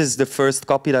 Like this is the first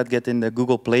copy that get in the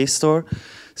Google Play Store.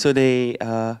 So they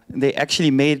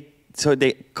actually made, so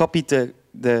they copied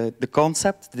the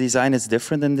concept. The design is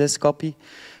different in this copy,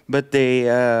 but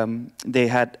they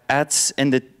had ads in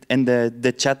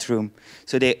the chat room.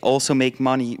 So they also make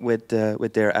money with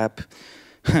their app.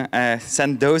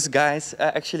 Send those guys,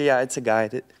 actually, yeah, it's a guy,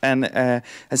 and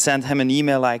I sent him an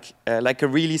email, like a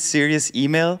really serious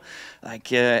email, like,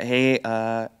 hey,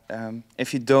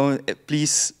 if you don't,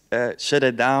 please shut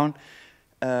it down,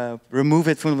 remove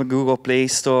it from the Google Play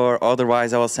Store,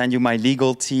 otherwise I will send you my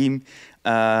legal team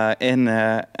and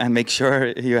make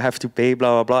sure you have to pay,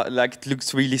 blah, blah, blah. Like, it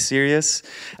looks really serious.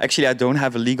 Actually, I don't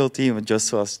have a legal team, it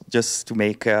just was just to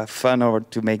make fun or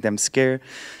to make them scared.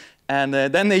 And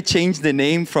then they changed the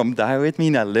name from Die With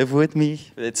Me to Live With Me.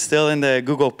 It's still in the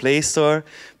Google Play Store,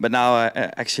 but now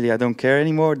actually I don't care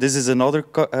anymore. This is another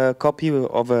copy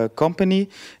of a company.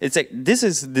 It's like,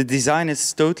 the design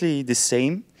is totally the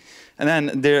same. And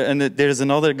then there's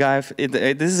another guy.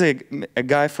 This is a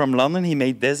guy from London. He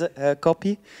made this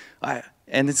copy,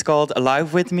 and it's called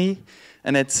Alive With Me.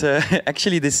 And it's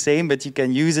actually the same, but you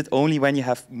can use it only when you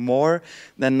have more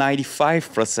than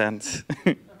 95%.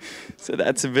 So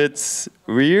that's a bit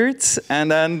weird.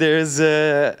 And then there's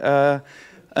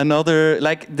another,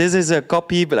 like this is a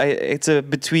copy, but it's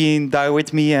between Die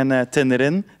With Me and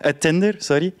Tinder,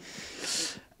 sorry.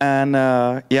 And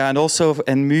yeah, and also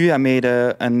in Mu I made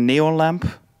a neon lamp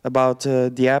about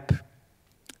the app.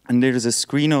 And there's a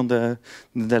screen on the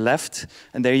left,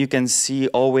 and there you can see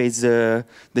always the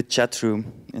chat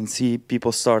room and see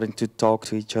people starting to talk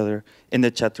to each other in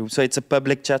the chat room. So it's a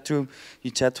public chat room.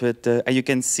 You chat with, and you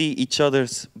can see each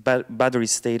other's battery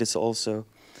status also.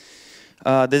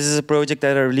 This is a project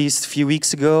that I released a few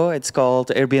weeks ago. It's called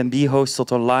Airbnb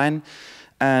Hosted Online,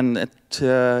 and it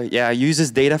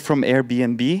uses data from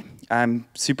Airbnb. I'm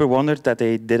super wondered that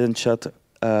they didn't shut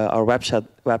our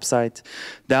website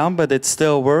down, but it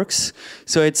still works.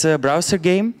 So it's a browser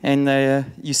game, and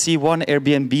you see one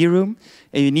Airbnb room,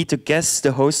 and you need to guess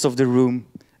the host of the room,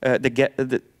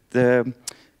 the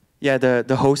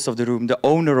host of the room, the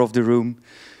owner of the room.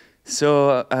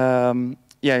 So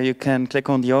yeah, you can click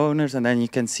on the owners, and then you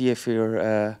can see if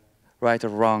you're right or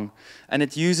wrong. And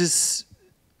it uses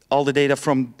all the data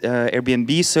from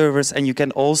Airbnb servers, and you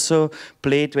can also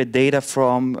play it with data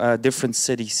from different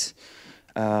cities.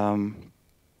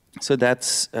 So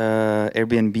that's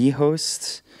Airbnb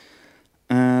host.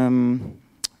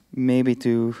 Maybe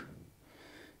to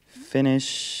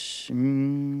finish,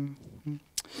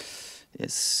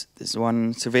 yes, this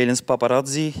one, surveillance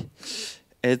paparazzi.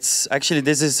 It's actually,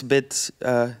 this is a bit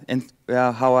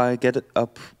how I get it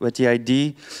up with the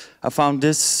ID. I found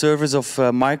this service of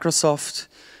Microsoft,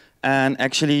 and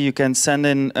actually you can send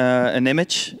in an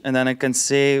image, and then I can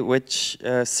say which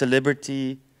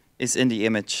celebrity is in the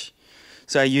image.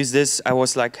 So I use this. I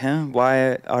was like,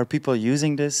 why are people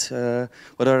using this?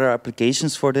 What are the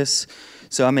applications for this?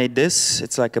 So I made this.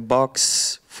 It's like a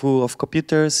box full of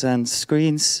computers and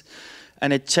screens,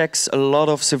 and it checks a lot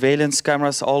of surveillance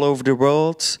cameras all over the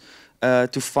world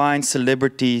to find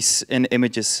celebrities in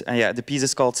images. And yeah, the piece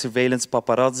is called Surveillance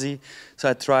Paparazzi. So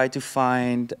I try to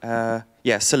find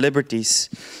celebrities.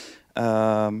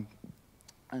 And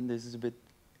this is a bit,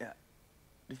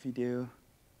 the video.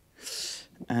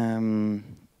 And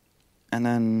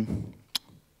then,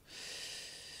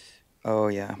 oh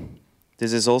yeah,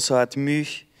 this is also at MU.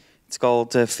 It's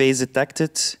called Face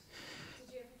Detected.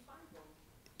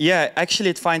 Yeah, actually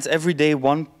it finds every day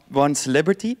one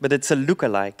celebrity, but it's a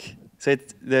lookalike. So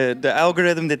the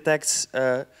algorithm detects,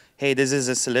 hey, this is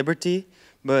a celebrity,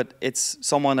 but it's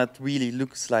someone that really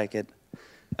looks like it.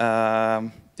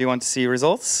 Do you want to see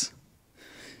results?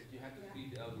 You have to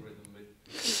feed the algorithm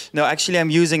with... No, actually I'm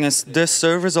using the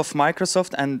servers of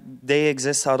Microsoft, and they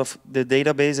exist out of the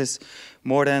databases.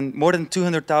 More than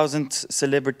 200,000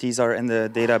 celebrities are in the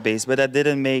database, but that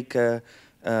didn't make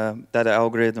that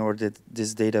algorithm or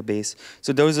this database.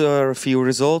 So those are a few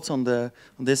results. On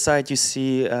this side you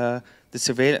see the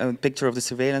picture of the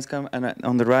surveillance camera, and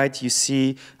on the right you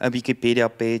see a Wikipedia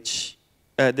page,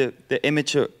 the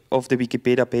image of the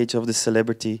Wikipedia page of the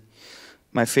celebrity.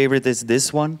 My favorite is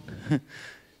this one.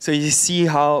 So you see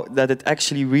how that it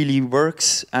actually really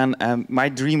works. And my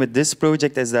dream with this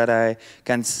project is that I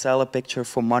can sell a picture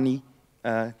for money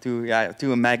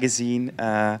to a magazine.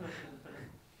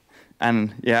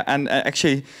 And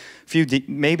actually,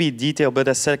 maybe detail, but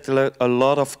I selected a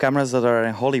lot of cameras that are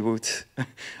in Hollywood.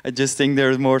 I just think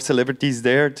there's more celebrities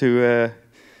there to.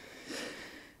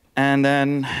 And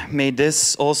then made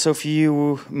this also a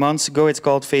few months ago. It's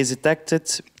called Face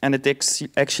Detected, and it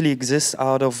actually exists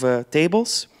out of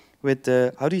tables with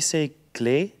how do you say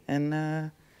clay and clay.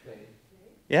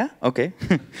 Yeah, okay.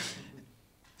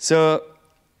 So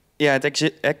yeah,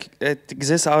 it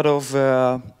exists out of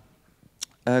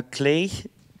clay,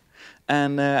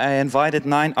 and I invited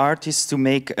 9 artists to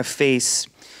make a face,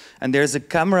 and there's a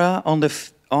camera on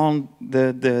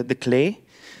the clay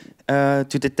to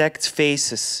detect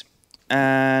faces.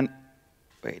 And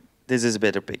wait, this is a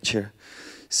better picture.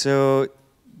 So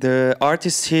the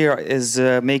artist here is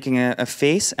making a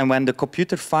face, and when the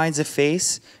computer finds a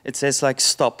face, it says like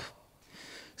stop.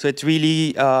 So it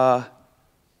really,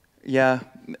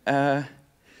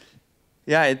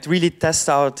 it really tests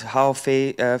out how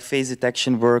face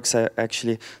detection works.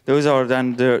 Actually, those are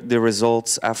then the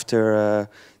results after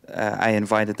I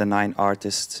invited the 9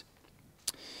 artists.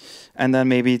 And then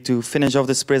maybe to finish off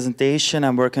this presentation,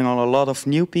 I'm working on a lot of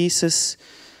new pieces.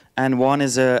 And one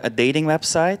is a dating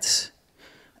website.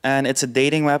 And it's a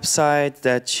dating website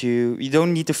that you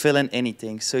don't need to fill in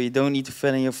anything. So you don't need to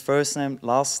fill in your first name,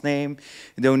 last name.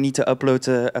 You don't need to upload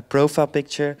a profile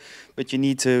picture, but you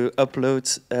need to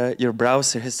upload your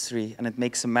browser history. And it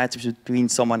makes a match between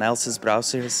someone else's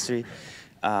browser history.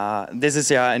 This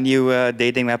is a new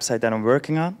dating website that I'm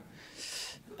working on.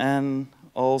 And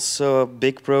also a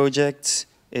big project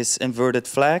is inverted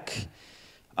flag.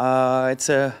 It's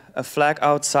a flag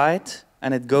outside,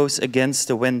 and it goes against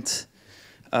the wind.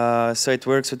 So it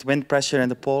works with wind pressure in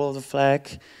the pole of the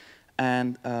flag,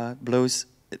 and blows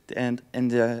in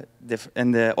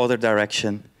the other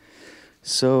direction.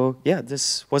 So yeah,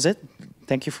 this was it.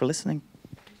 Thank you for listening.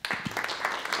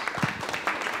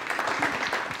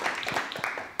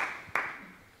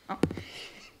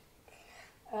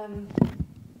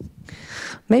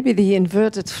 Maybe the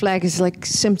inverted flag is like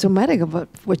symptomatic of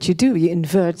what you do. You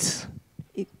invert.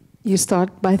 You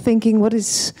start by thinking, what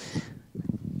is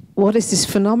this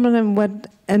phenomenon?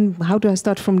 And how do I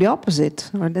start from the opposite?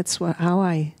 Or that's how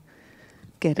I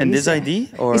get it. And this ID?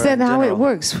 Or is that how general? it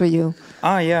works for you?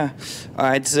 Ah, yeah.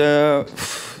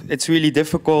 It's really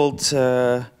difficult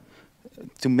to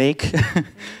make.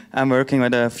 I'm working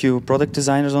with a few product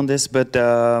designers on this, but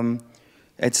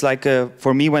it's like,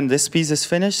 for me, when this piece is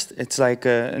finished, it's like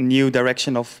a new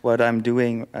direction of what I'm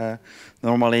doing.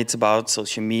 Normally it's about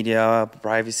social media,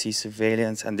 privacy,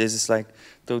 surveillance, and this is like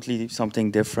totally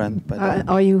something different. But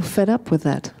are you fed up with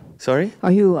that? Sorry?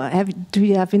 Are you do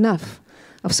you have enough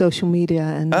of social media?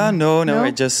 And no.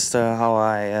 It's just how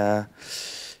I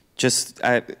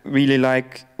really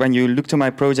like when you look to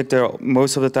my project. There are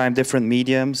most of the time different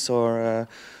mediums, or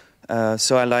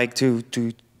so I like to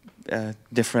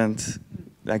different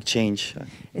change.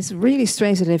 It's really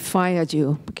strange that they fired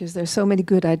you, because there's so many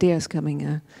good ideas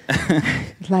coming,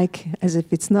 like as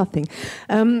if it's nothing.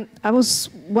 I was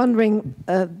wondering,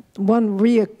 one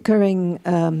reoccurring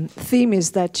theme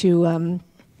is that you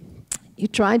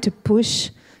try to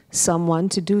push someone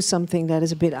to do something that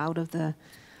is a bit out of the,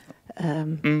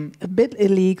 a bit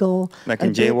illegal. Like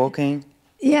in jaywalking?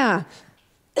 Yeah.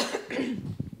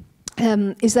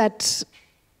 Is that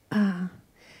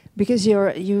because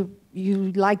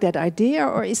you like that idea,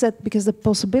 or is that because the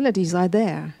possibilities are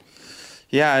there?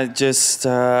 Yeah, just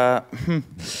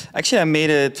actually I made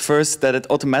it first that it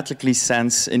automatically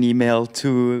sends an email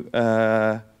to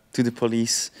the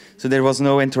police, so there was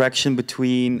no interaction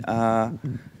between the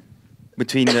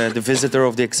visitor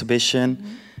of the exhibition,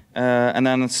 and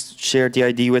then I shared the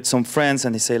ID with some friends,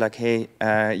 and they say like, hey,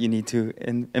 you need to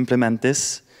implement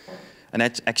this. And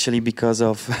that's actually because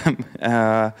of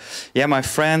yeah, my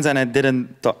friends, and I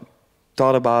didn't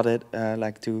thought about it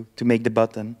like to make the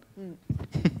button.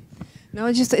 No,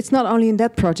 it's not only in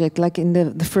that project, like in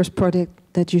the first project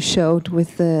that you showed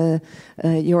with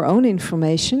your own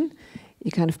information.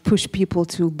 You kind of push people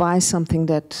to buy something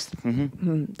that's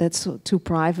too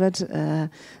private.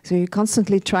 So you're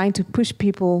constantly trying to push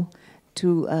people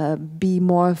to be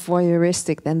more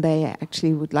voyeuristic than they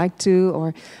actually would like to,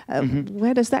 or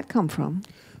where does that come from?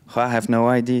 I have no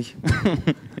idea.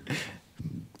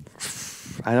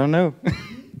 I don't know.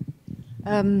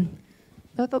 I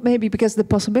thought maybe because the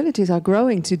possibilities are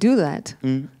growing to do that.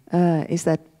 Is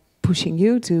that pushing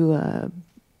you to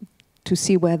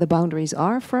see where the boundaries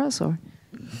are for us, or?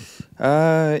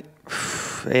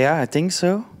 Yeah, I think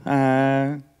so.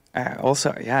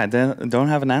 Also, yeah, I don't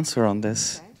have an answer on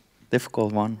this. Okay.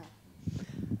 Difficult one.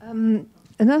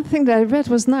 Another thing that I read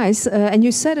was nice, and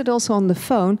you said it also on the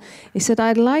phone. You said,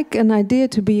 I'd like an idea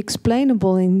to be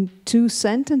explainable in 2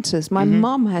 sentences. My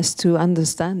mom has to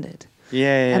understand it.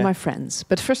 Yeah. And my friends.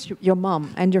 But first, your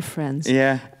mom and your friends.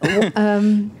 Yeah.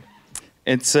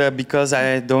 It's because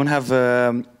I don't have...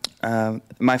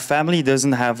 my family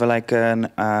doesn't have like an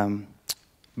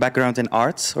background in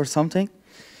arts or something.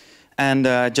 And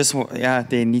just, yeah,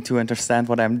 they need to understand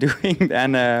what I'm doing.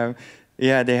 And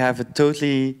yeah, they have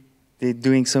they're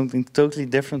doing something totally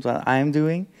different what I'm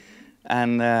doing.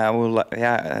 And I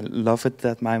love it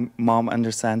that my mom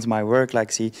understands my work.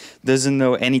 Like, she doesn't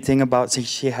know anything about,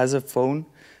 she has a phone,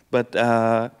 but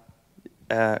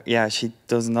yeah, she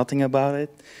does nothing about it.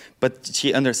 But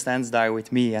she understands that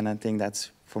with me, and I think that's,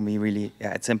 for me, really,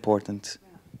 yeah, it's important.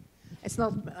 It's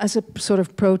not as a sort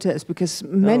of protest, because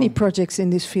many projects in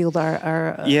this field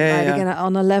are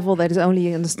on a level that is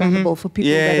only understandable for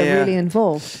people that are really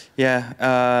involved.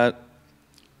 Yeah.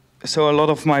 So a lot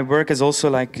of my work is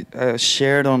also like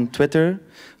shared on Twitter,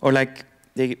 or like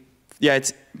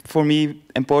it's for me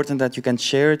important that you can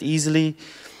share it easily.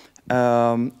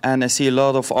 And I see a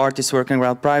lot of artists working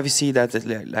around privacy that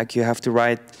like you have to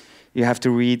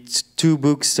read 2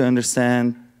 books to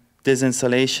understand this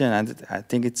installation, and I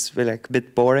think it's really like a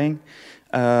bit boring.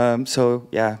 So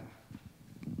yeah.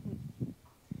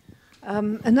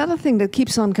 Another thing that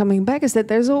keeps on coming back is that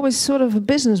there's always sort of a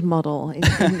business model in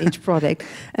each project.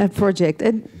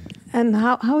 And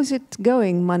how is it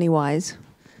going money-wise?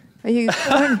 Are you?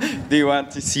 Do you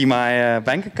want to see my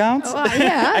bank account?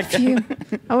 Yeah,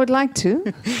 I would like to.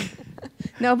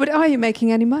 No, but are you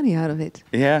making any money out of it?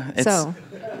 Yeah.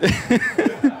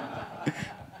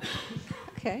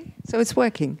 Okay, so it's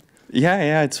working.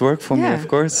 Yeah, it's work for me, of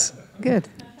course. Good.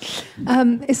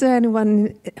 Is there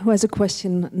anyone who has a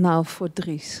question now for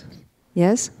Dries?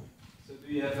 Yes? So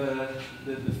do you have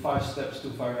the 5 steps to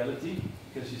virality?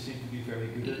 Because you seem to be very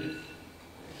good at it.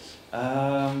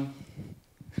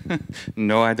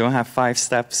 No, I don't have 5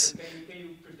 steps. Can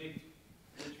you predict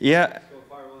which go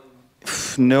viral?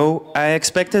 No, I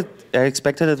expected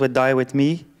it would die with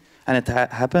me, and it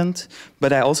happened.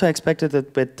 But I also expected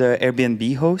it with the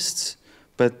Airbnb hosts,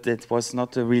 but it was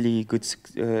not a really good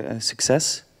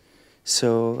success.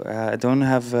 So I don't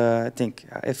have. I think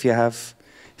if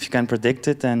If you can predict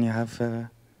it, then you have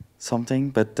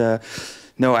something. But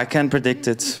no, I can't predict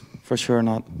it. For sure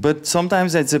not. But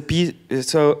sometimes it's a piece.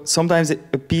 So sometimes a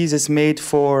piece is made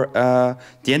for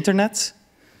the internet,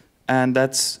 and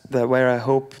that's where I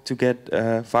hope to get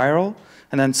viral.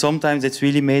 And then sometimes it's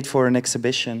really made for an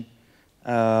exhibition,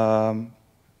 like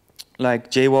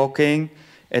jaywalking.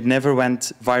 It never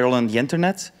went viral on the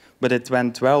internet, but it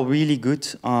went really good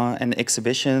in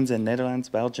exhibitions in Netherlands,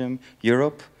 Belgium,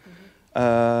 Europe.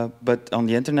 But on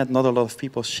the internet, not a lot of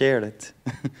people shared it.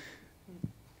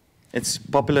 It's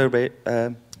popular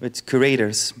with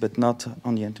curators, but not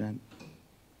on the internet.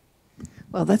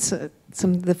 Well, that's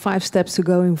some of the 5 steps to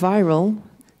going viral,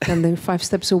 and they're 5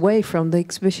 steps away from the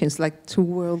exhibitions, like 2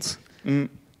 worlds. Mm.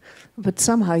 But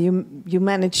somehow you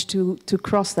manage to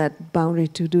cross that boundary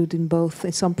to do it in both.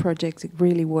 In some projects, it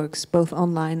really works, both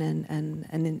online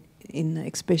and in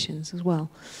exhibitions as well.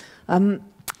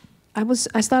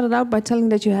 I started out by telling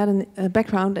that you had a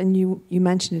background, and you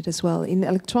mentioned it as well, in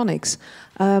electronics.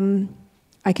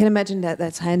 I can imagine that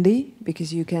that's handy,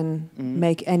 because you can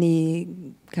make any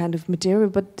kind of material,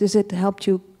 but does it help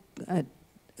you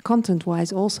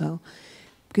content-wise also?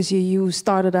 Because you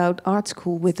started out art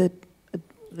school with a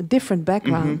different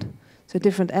background, so a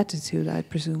different attitude, I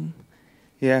presume.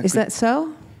 Yeah. Is that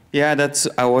so? Yeah,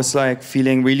 I was like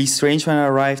feeling really strange when I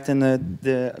arrived in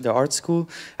the art school.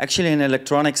 Actually, in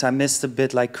electronics, I missed a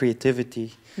bit like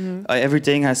creativity.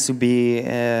 Everything has to be,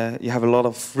 you have a lot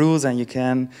of rules and you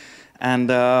can, and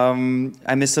I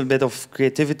missed a bit of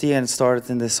creativity and started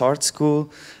in this art school.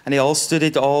 And they all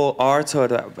studied all art, so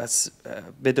that was a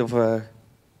bit of a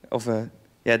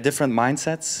different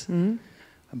mindsets.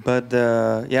 But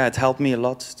yeah, it helped me a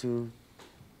lot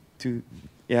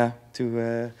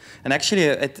and actually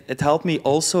it helped me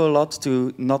also a lot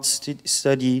to not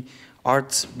study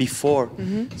art before.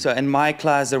 So in my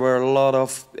class there were a lot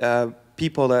of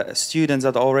students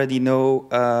that already know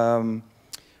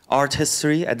art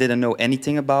history. I didn't know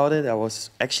anything about it. I was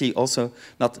actually also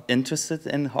not interested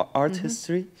in art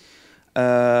history.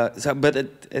 But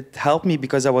it helped me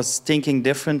because I was thinking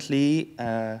differently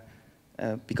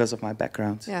because of my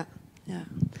background. Yeah, yeah.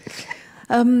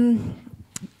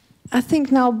 I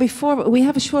think now, before we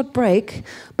have a short break,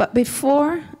 but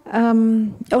before,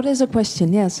 oh, there's a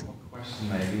question. Yes. Question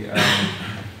maybe. I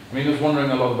mean, I was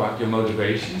wondering a lot about your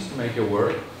motivations to make your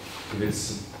work. If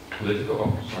it's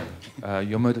political,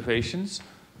 your motivations,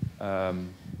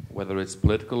 whether it's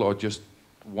political or just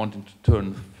wanting to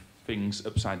turn things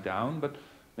upside down. But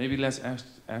maybe let's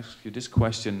ask you this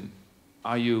question: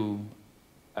 are you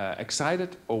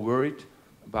excited or worried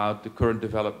about the current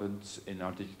developments in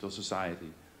our digital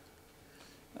society?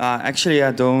 Actually,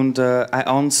 I don't. I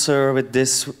answer with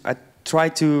this. I try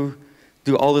to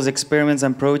do all those experiments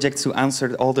and projects to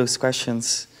answer all those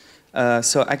questions.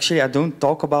 So actually, I don't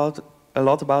talk a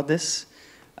lot about this.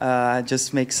 I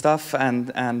just make stuff and.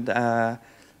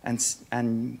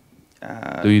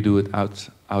 Do you do it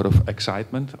out of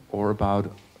excitement or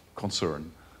about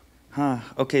concern?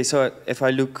 Okay, so if I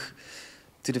look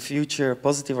to the future,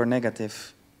 positive or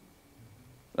negative?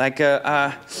 Like,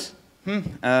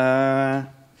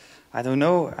 I don't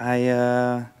know.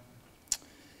 I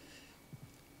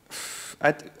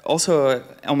also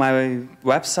on my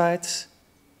website.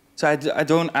 So I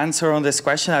don't answer on this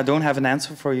question. I don't have an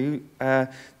answer for you.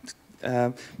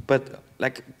 But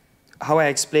like how I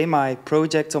explain my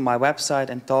project on my website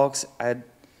and talks, I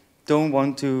don't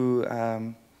want to.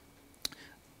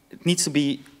 It needs to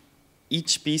be.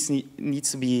 Each piece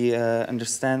needs to be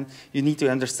understand. You need to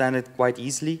understand it quite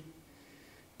easily.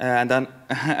 And then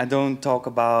I don't talk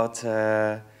about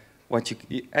what you.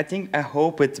 I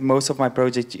hope with most of my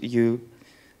project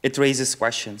it raises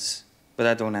questions, but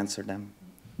I don't answer them.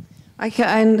 I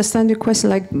understand your question.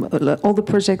 Like all the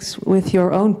projects with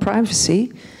your own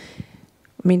privacy.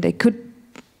 I mean, they could.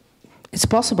 It's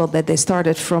possible that they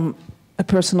started from a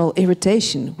personal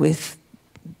irritation with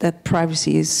that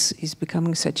privacy is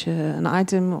becoming such an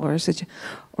item, or is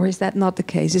that not the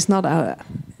case? It's not our.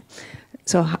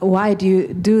 So why do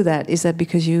you do that? Is that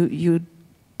because you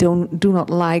do not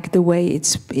like the way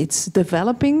it's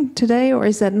developing today, or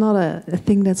is that not a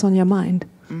thing that's on your mind?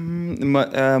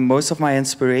 Most of my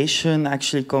inspiration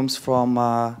actually comes from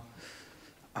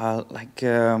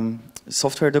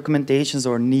software documentations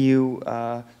or new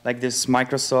like this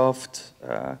Microsoft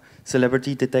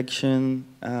celebrity detection,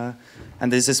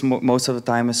 and this is most of the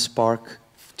time a spark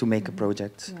to make a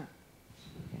project. Yeah.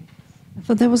 I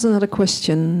thought there was another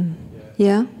question.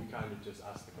 Yeah? You kind of just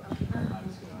asked the question. I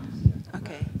was going to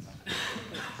ask.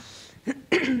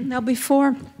 Okay. Now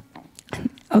before...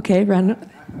 Okay, Randall.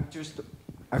 Just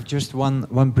I've just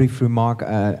one brief remark,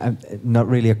 not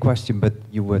really a question, but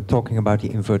you were talking about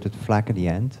the inverted flag at the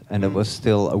end, and it was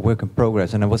still a work in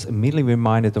progress, and I was immediately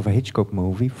reminded of a Hitchcock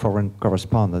movie, Foreign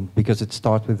Correspondent, because it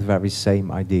starts with the very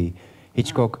same idea.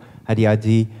 Hitchcock had the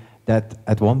idea that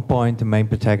at one point the main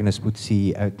protagonist would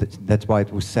see, that's why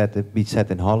it was be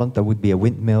set in Holland, there would be a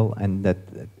windmill, and that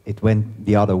it went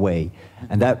the other way.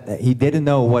 And that he didn't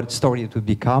know what story it would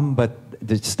become, but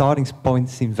the starting point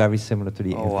seemed very similar to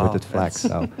the inverted flag.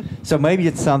 So maybe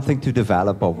it's something to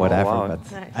develop or whatever. Oh, wow.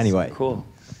 But nice. Anyway. Cool.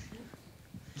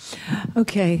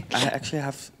 Okay. I actually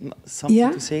have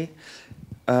something to say.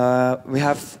 We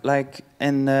have like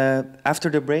after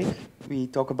the break, we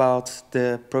talk about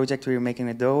the project we were making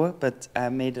with Douwe, but I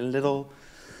made a little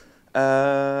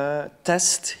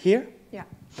test here. Yeah.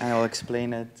 And I'll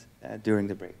explain it during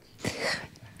the break.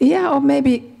 Yeah, or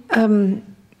maybe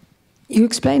you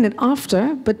explain it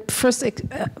after, but first,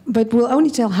 but we'll only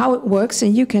tell how it works,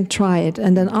 and you can try it,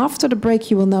 and then after the break,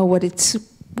 you will know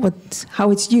how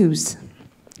it's used.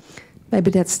 Maybe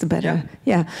that's the better.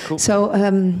 Yeah. Cool. So,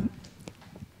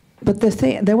 but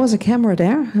there was a camera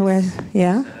there.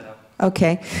 Yeah.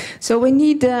 Okay. So we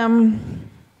need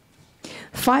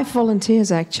 5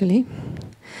 volunteers actually,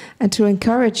 and to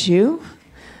encourage you,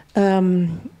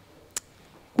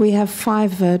 we have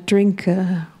 5 drink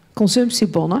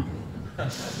consumptiebonnen.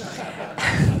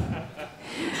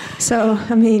 So,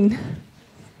 I mean,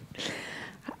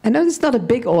 I know it's not a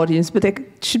big audience, but there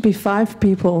should be 5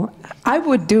 people. I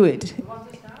would do it.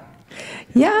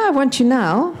 Yeah, I want you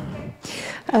now.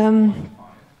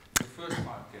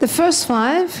 The first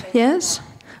 5, yes.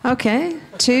 Okay,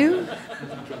 2.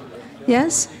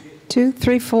 Yes, 2,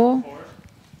 3, 4.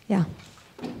 Yeah.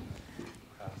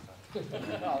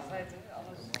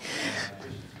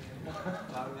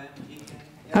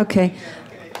 Okay,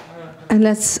 and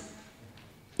let's.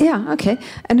 Yeah, okay.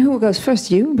 And who goes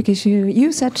first? You, because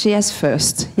you said yes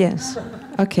first. Yes.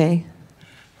 Okay.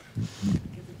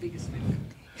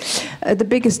 The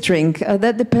biggest drink.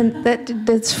 That depends.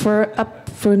 That's up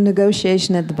for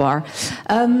negotiation at the bar.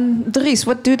 Dries,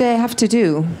 what do they have to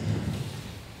do?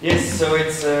 Yes, so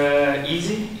it's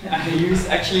easy. I use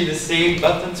actually the same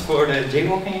buttons for the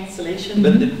jaywalking installation,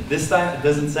 but this time it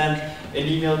doesn't send an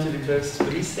email to the closest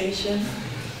police station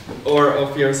or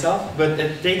of yourself, but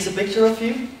it takes a picture of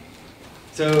you.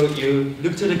 So you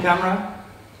look to the camera,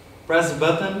 press the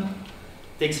button,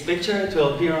 takes a picture, it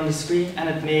will appear on the screen, and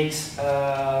it makes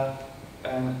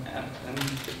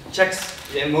checks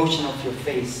the emotion of your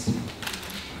face.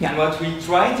 Yeah. And what we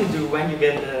try to do when you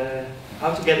get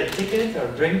how to get a ticket or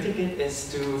drink ticket is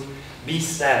to be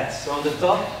sad. So on the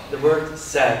top, the word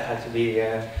sad had to be.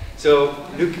 So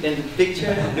look in the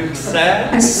picture, look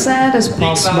sad. As sad as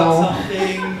possible.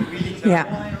 Think about something really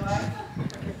terrible in your life.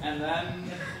 And then...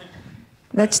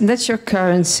 That's your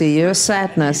currency, your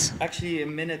sadness. Actually a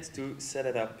minute to set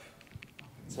it up.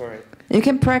 Sorry. You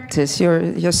can practice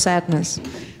your sadness.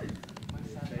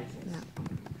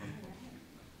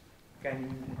 Can you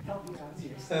help me out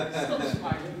here?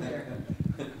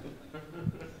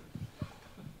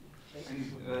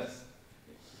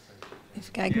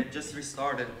 Okay, just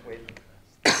restart it. Wait.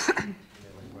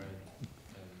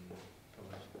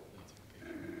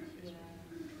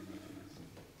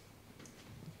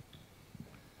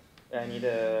 I need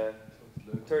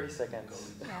 30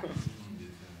 seconds.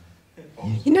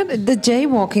 You know the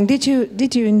jaywalking. Did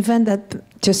you invent that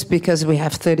just because we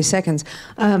have 30 seconds?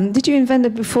 Did you invent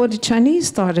it before the Chinese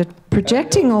started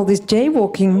projecting all this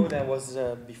jaywalking? No, that was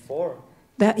before.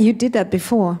 That you did that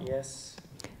before. Yes.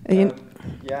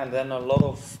 Yeah, and then a lot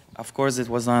of course, it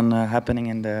was on happening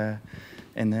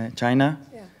in China,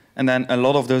 yeah. And then a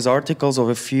lot of those articles,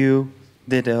 or a few,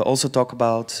 did also talk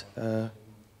about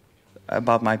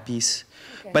my piece.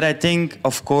 Okay. But I think,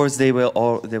 of course, they were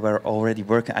already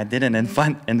working. I didn't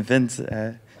invent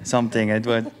something. It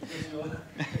was.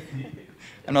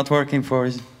 I'm not working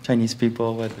for Chinese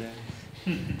people, but.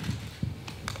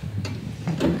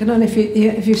 I don't know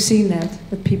if you've seen that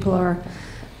people are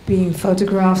being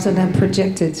photographed and then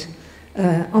projected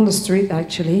on the street.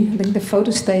 Actually, I think the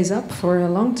photo stays up for a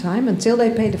long time until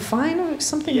they pay the fine or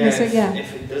something. Yeah,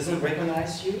 if it doesn't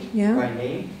recognize you by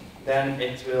name, then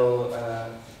it will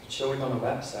show it on a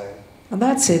website. Well,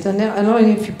 that's it, and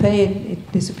only if you pay it,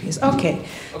 it disappears. Okay,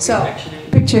 so actually,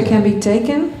 picture can be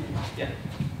taken. Yeah,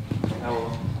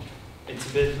 it's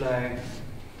a bit like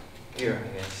here,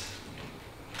 I guess.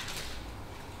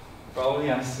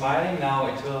 Probably I'm smiling now.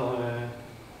 It will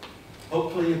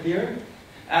hopefully appear.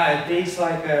 It takes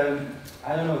like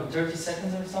I don't know, 30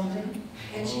 seconds or something.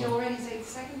 Can she already take the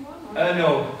second one?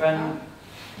 No.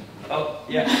 Oh,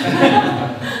 yeah.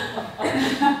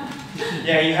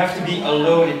 Yeah, you have to be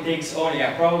alone. It takes only,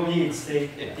 yeah, probably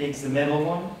it takes the middle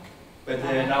one. But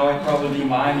now I probably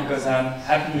mine because I'm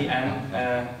happy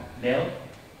and male.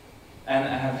 And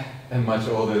I have... And much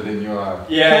older than you are.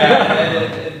 Yeah,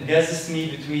 it guesses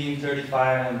me between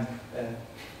 35 and...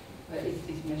 But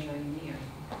it's measuring near.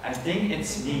 I think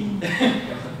it's me.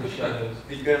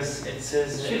 Because it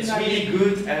says it's really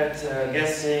good at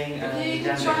guessing. Yeah, you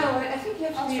can try. I think you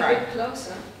have to be a bit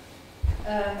closer.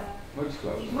 Much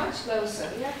closer. Much closer.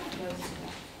 Yeah, closer.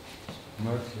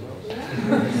 Much closer.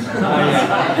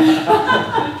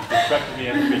 Practically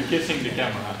have to be kissing the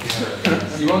camera.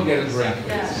 You won't get it right.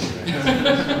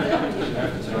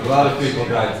 A lot of people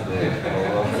died today.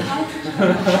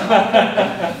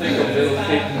 Think of little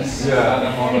kittens.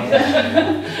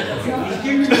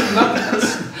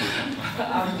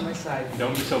 Out of my side.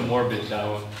 Don't be so morbid,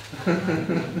 Douwe.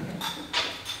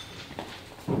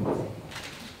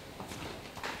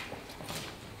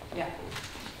 Yeah,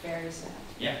 very sad.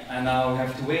 Yeah, and now we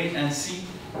have to wait and see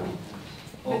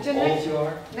how But the old you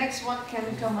are. next one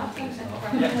can come up and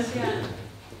Yes. yeah.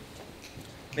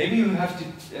 Maybe you have to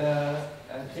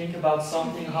think about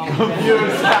something how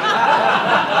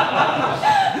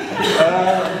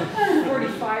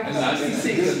 45 and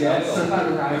 66, yes.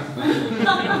 about right.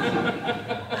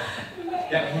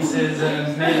 Yeah, he says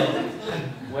male.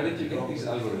 Where did you get these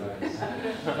algorithms?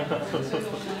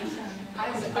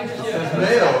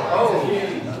 Male. Oh.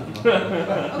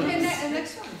 Okay,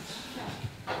 next one.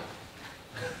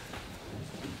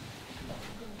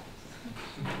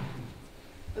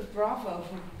 But bravo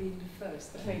for being the first.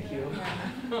 Thank you.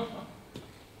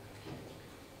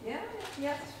 Yeah,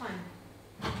 yeah, it's fine.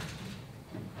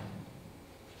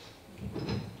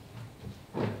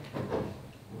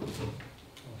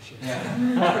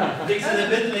 Yeah. Takes it a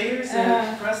bit later,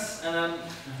 so press and then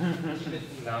keep it.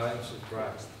 Now I'm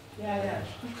surprised. Yeah, yeah.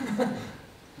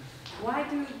 Why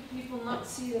do people not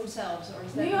see themselves, or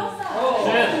is that?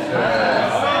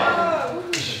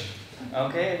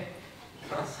 Okay.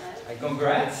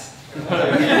 Congrats.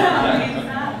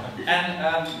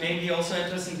 And maybe also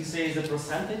interesting to say is the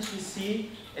percentage you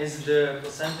see is the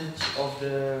percentage of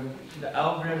the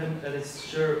algorithm that is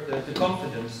sure the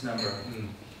confidence number.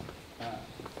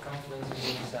 Confidence is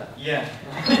what is that? Yeah.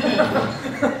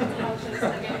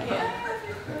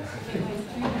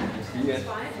 It's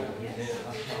fine.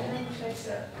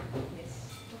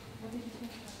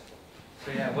 So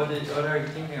yeah, what are you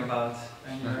thinking about?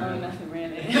 Oh, nothing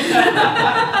really.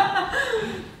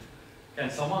 Can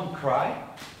someone cry?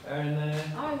 And,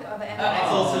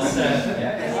 It's also sad.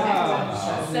 Yeah.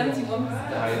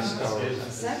 71%.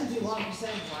 71%.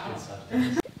 Wow.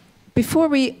 Before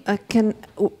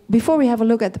we have a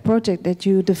look at the project that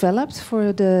you developed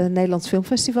for the Nederlands Film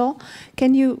Festival,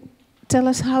 can you tell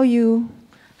us how you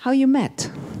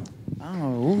met?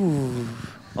 Oh,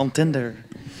 on Tinder.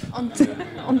 On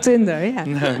Tinder, yeah.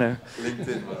 No.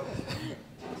 LinkedIn.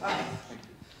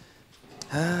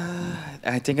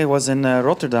 I think it was in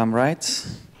Rotterdam, right?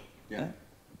 Yeah.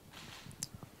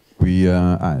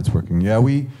 It's working. Yeah,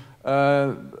 we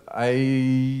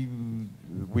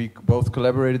both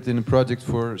collaborated in a project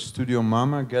for Studio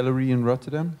Mama Gallery in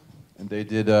Rotterdam, and they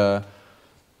did a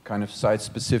kind of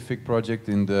site-specific project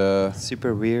in the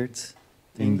super weird.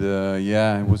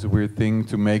 It was a weird thing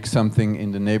to make something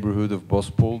in the neighborhood of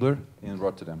Bospolder in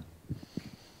Rotterdam.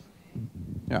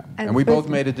 Yeah, and we both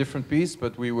made a different piece,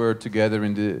 but we were together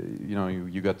in the,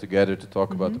 you got together to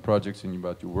talk about the projects and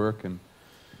about your work. And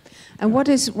what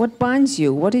binds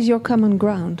you? What is your common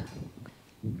ground?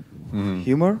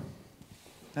 Humor,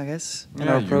 I guess. In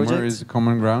yeah, our humor project is a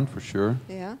common ground for sure.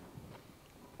 Yeah.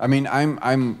 I mean,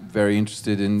 I'm very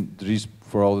interested in Dries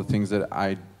for all the things that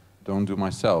I don't do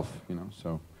myself,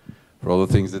 so for all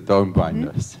the things that don't bind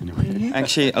us anyway.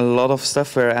 Actually, a lot of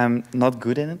stuff where I'm not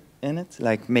good in it,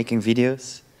 like making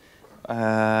videos,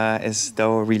 is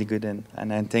though really good in,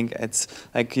 and I think it's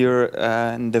like you're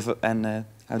how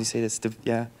do you say this?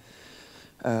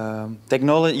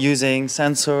 Technology, using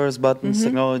sensors, buttons,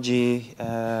 technology.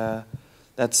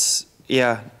 That's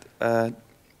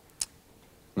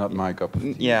not my cup of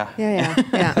tea. Yeah.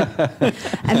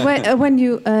 And when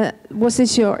you was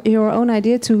this your own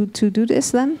idea to do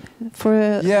this then? So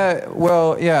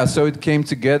it came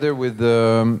together with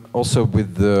also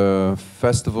with the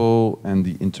festival and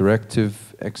the interactive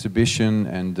exhibition,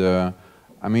 and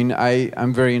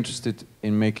I'm very interested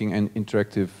in making an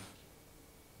interactive,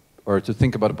 or to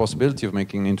think about the possibility of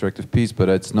making an interactive piece, but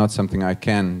it's not something I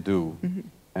can do,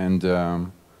 and.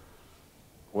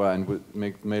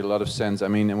 Made a lot of sense. I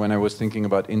mean, when I was thinking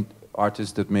about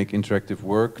artists that make interactive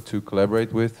work to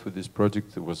collaborate with for this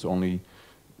project, it was only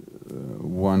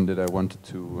one that I wanted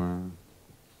to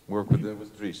work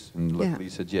with Dries, and luckily he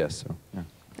said yes. So yeah.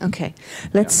 Okay,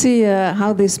 let's see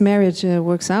how this marriage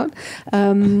works out.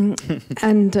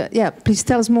 And yeah, please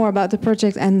tell us more about the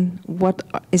project and what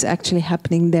is actually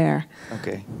happening there.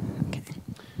 Okay. Okay.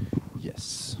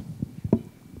 Yes.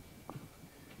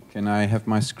 Can I have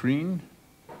my screen?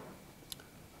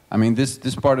 I mean,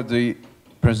 this part of the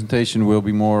presentation will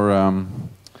be more,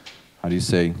 how do you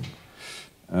say,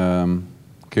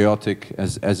 chaotic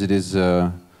as it is,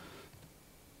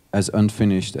 as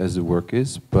unfinished as the work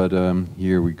is. But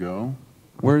here we go.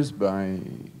 Where is my?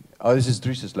 Oh, this is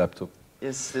Dries' laptop.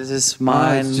 Yes, this is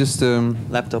mine. It's just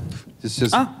laptop. It's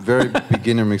just very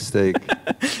beginner mistake.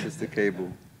 It's the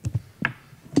cable.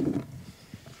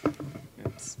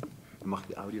 Mag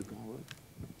de audio nog horen?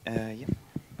 Ja.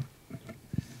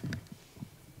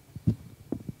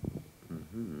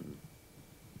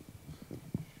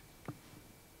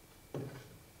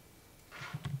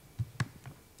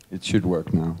 It should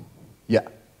work now. Yeah.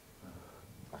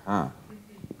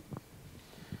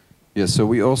 Yeah, so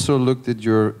we also looked at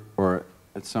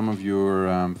at some of your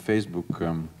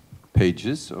Facebook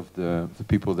pages of the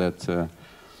people that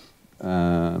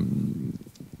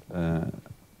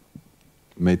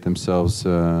made themselves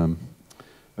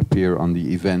appear on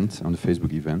the event, on the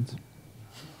Facebook event.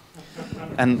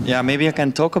 And yeah, maybe I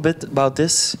can talk a bit about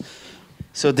this.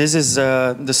 So this is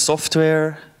the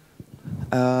software.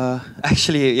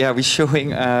 Actually, yeah, we're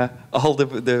showing all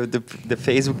the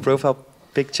Facebook profile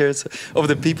pictures of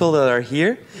the people that are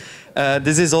here.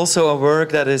 This is also a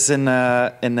work that is in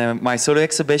my solo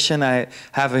exhibition. I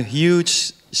have a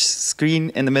huge screen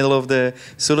in the middle of the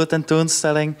solo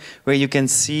tentoonstelling where you can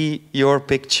see your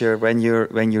picture when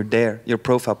you're there, your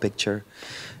profile picture.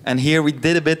 And here we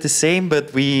did a bit the same,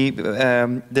 but we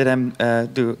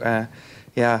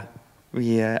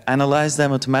we analyze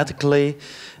them automatically.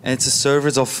 And it's a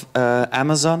service of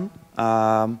Amazon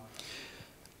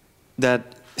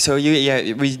So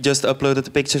we just uploaded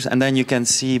the pictures, and then you can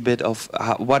see a bit of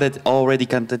what it already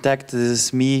can detect. This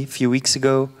is me a few weeks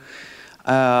ago.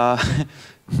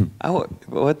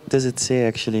 What does it say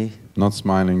actually? Not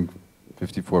smiling,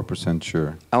 54%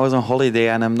 sure. I was on holiday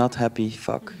and I'm not happy.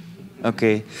 Fuck.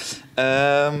 Okay.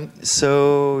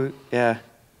 So yeah,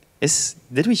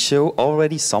 did we show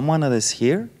already someone that is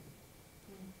here?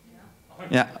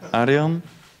 Yeah, Arion.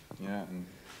 Yeah.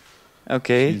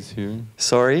 Okay. She's here.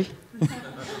 Sorry.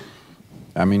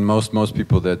 I mean, most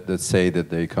people that say that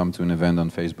they come to an event on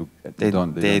Facebook, they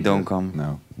don't come.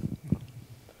 No.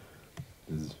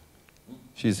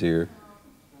 She's here.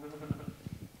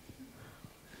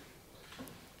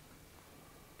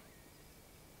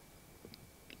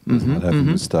 Does not have a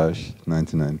moustache.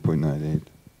 99.98.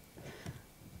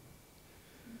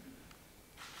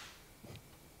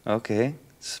 Okay,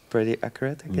 it's pretty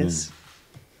accurate, I guess.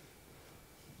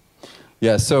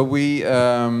 Yeah. So we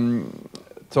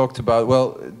talked about.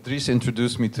 Well, Dries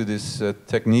introduced me to this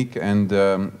technique and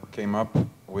came up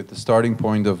with the starting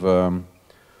point of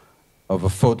a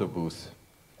photo booth,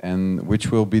 and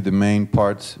which will be the main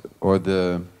part or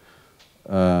the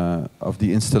of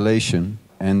the installation.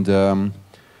 And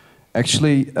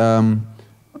actually,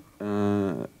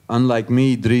 unlike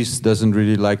me, Dries doesn't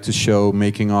really like to show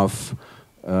making of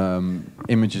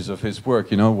images of his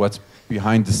work. You know what's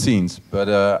behind the scenes. But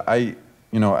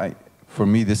for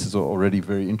me, this is already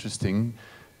very interesting.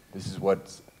 This is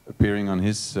what's appearing on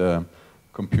his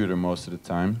computer most of the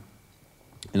time.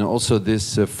 And also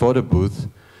this photo booth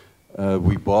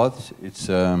we bought. It's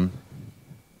of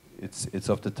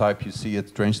the type you see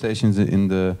at train stations in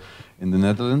the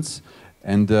Netherlands.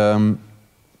 And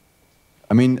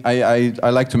I mean, I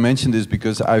like to mention this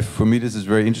because for me this is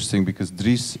very interesting, because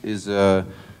Dries is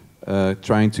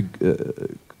trying to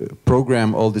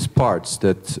program all these parts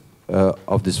that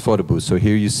of this photo booth. So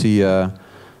here you see a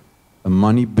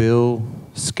money bill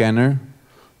scanner,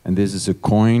 and this is a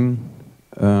coin.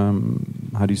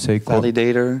 How do you say?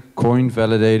 Validator. Coin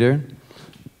validator,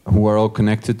 who are all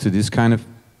connected to this kind of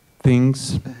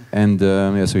things. And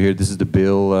yeah, so here this is the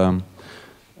bill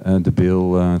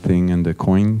thing and the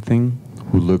coin thing,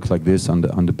 who look like this on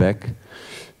the back.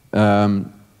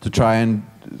 To try and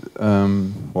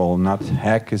well, not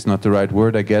hack is not the right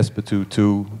word, I guess, but to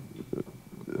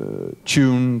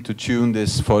tune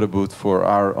this photo booth for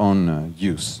our own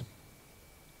use,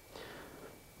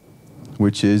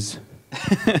 which is.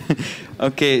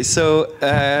 Okay, so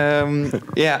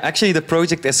yeah, actually the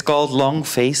project is called Long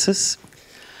Faces,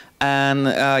 and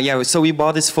yeah, so we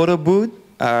bought this photo booth.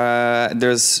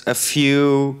 There's a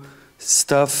few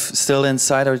stuff still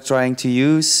inside we're trying to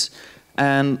use,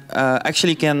 and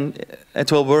actually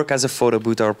it will work as a photo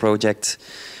booth, our project.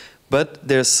 But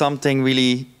there's something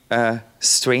really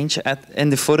strange in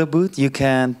the photo booth. You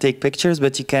can take pictures,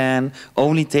 but you can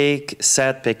only take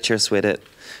sad pictures with it.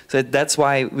 So that's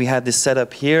why we had this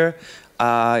setup here.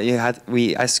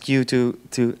 We ask you to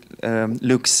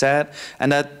look sad,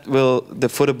 and the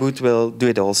photo booth will do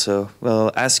it also.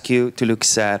 Will ask you to look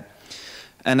sad,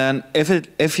 and then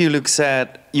if you look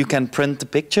sad, you can print the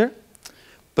picture,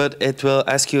 but it will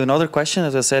ask you another question.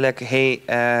 It will say like, hey,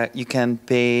 you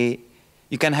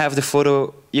can have the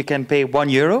photo. You can pay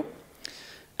 €1,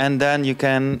 and then you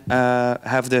can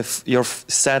have your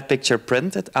sad picture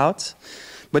printed out,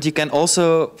 but you can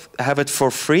also have it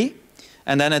for free.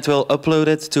 And then it will upload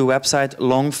it to website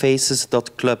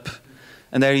longfaces.club.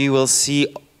 And there you will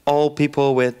see all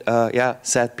people with,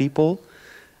 sad people.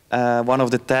 One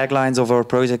of the taglines of our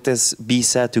project is "Be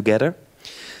Sad Together."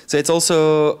 So it's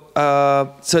also,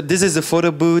 so this is the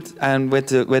photo booth, and with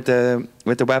the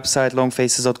website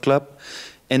longfaces.club.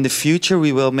 In the future,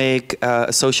 we will make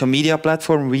a social media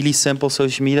platform, really simple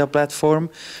social media platform,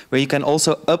 where you can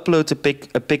also upload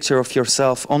a picture of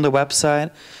yourself on the website.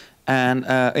 And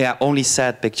only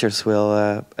sad pictures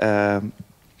will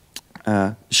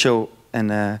show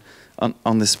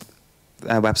on this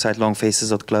website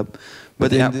longfaces.club.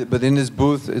 But in this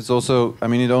booth, it's also, I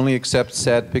mean, it only accepts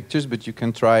sad pictures, but you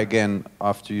can try again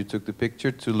after you took the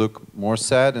picture to look more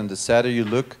sad, and the sadder you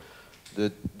look,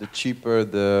 the cheaper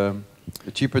the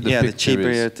picture the cheaper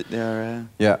is. they are.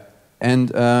 Yeah,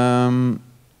 and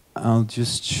I'll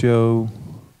just show.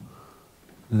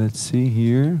 Let's see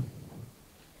here.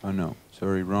 Oh no,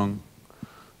 sorry, wrong.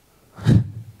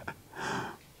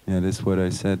 Yeah, that's what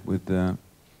I said with the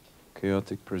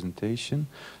chaotic presentation.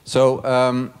 So,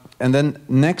 and then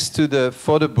next to the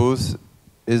photo booth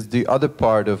is the other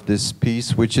part of this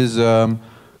piece, which is a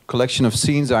collection of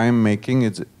scenes I am making.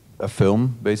 It's a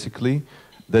film, basically,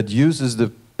 that uses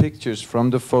the pictures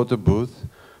from the photo booth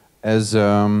as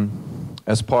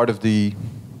part of the,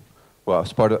 well,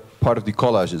 as part of the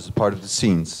collages, part of the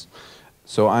scenes.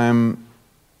 So I'm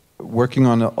working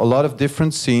on a lot of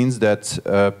different scenes that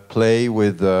play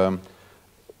with the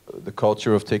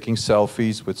culture of taking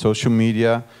selfies, with social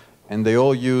media, and they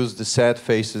all use the sad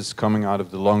faces coming out of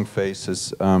the long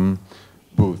faces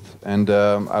booth. And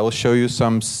I will show you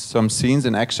some scenes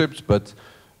and excerpts, but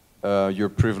you're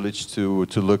privileged to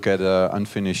look at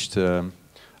unfinished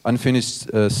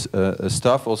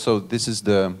stuff. Also, this is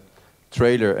the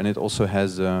trailer, and it also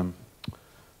has how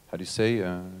do you say?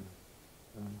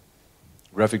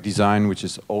 Graphic design, which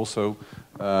is also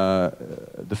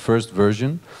the first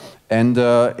version. And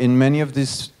in many of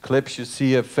these clips you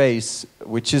see a face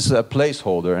which is a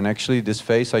placeholder, and actually this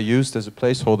face I used as a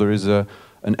placeholder is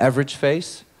an average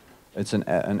face. It's an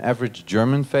average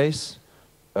German face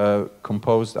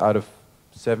composed out of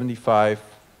 75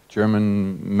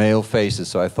 German male faces,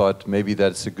 so I thought maybe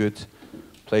that's a good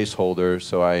placeholder,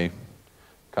 so I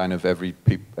kind of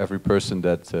every person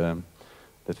that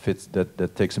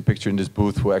that takes a picture in this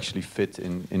booth will actually fit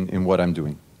in what I'm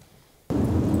doing.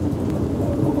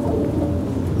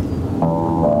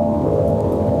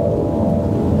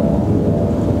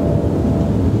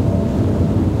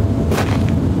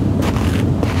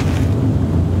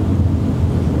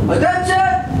 Attention!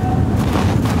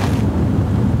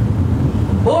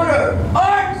 Order!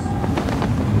 Arms!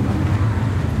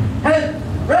 Head!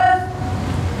 Rest!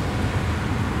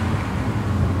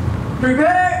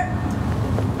 Prepare!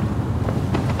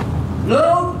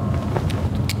 Load!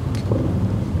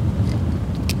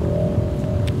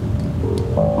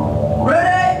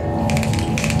 Ready!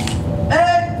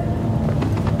 And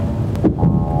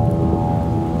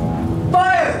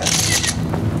fire!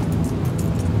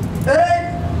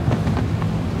 And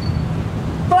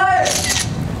fire!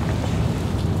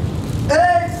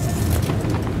 And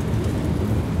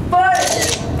fire!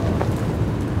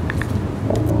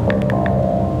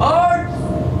 Arms!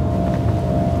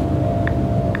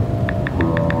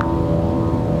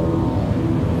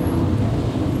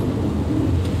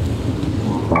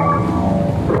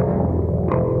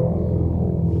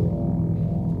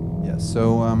 Yeah, so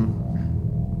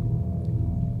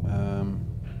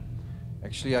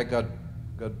actually I got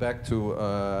back to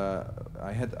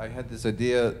I had this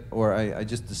idea, or I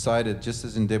just decided, just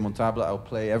as in Demontable, I'll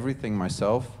play everything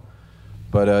myself.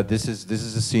 But this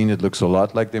is a scene that looks a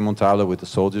lot like Demontable with the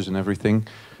soldiers and everything,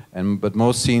 but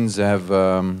most scenes have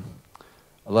a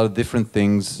lot of different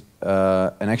things.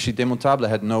 And actually, Demontable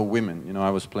had no women. You know,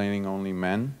 I was playing only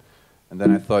men, and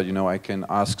then I thought, you know, I can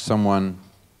ask someone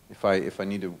if I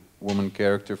need a woman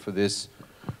character for this,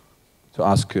 to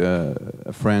ask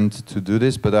a friend to do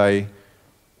this. But I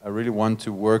really want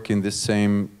to work in this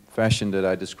same fashion that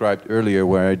I described earlier,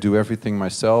 where I do everything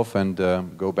myself and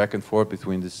go back and forth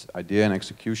between this idea and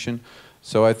execution.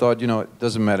 So I thought, you know, it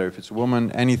doesn't matter if it's a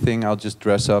woman, anything, I'll just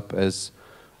dress up as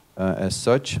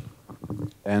such.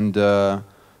 And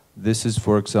this is,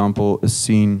 for example, a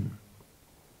scene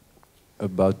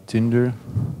about Tinder.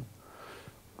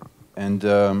 And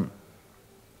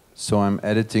so I'm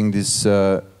editing these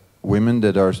women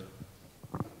that are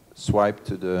swiped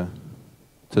to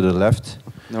the left.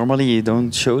 Normally you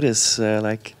don't show this.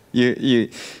 Like you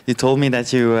told me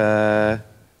that you are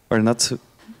not.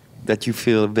 That you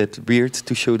feel a bit weird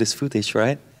to show this footage,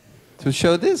 right? To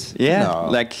show this? Yeah. No.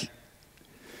 Like,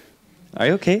 are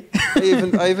you okay?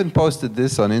 I even posted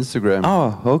this on Instagram.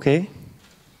 Oh, okay.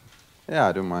 Yeah,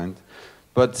 I don't mind.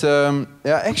 But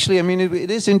yeah, actually, I mean, it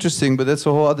is interesting, but that's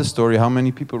a whole other story. How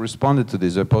many people responded to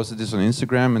this? I posted this on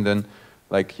Instagram, and then,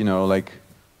 like, you know, like,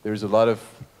 there's a lot of,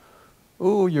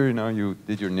 oh, you know, you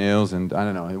did your nails, and I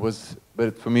don't know. It was,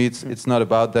 but for me, it's not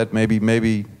about that.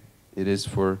 Maybe. It is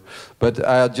for, but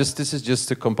this is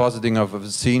just a compositing of a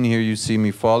scene. Here you see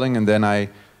me falling, and then I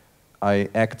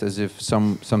act as if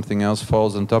something else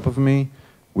falls on top of me,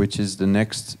 which is the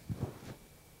next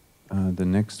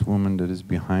woman that is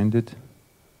behind it.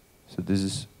 So this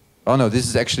is, oh no, this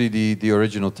is actually the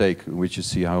original take, which you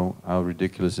see how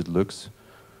ridiculous it looks,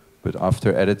 but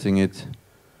after editing it,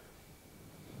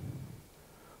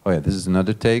 oh yeah, this is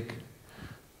another take.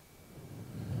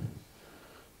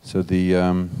 So the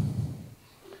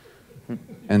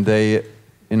and they,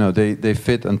 you know, they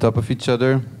fit on top of each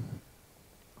other.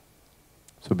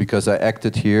 So because I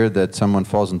acted here that someone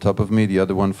falls on top of me, the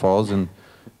other one falls, and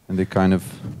they kind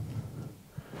of,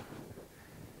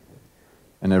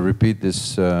 and I repeat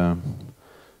this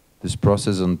this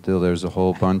process until there's a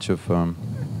whole bunch of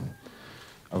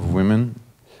women,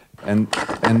 and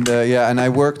yeah, and I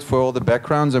worked for all the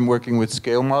backgrounds. I'm working with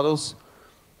scale models.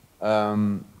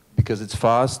 Because it's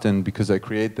fast and because I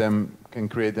can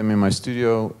create them in my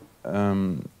studio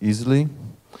easily.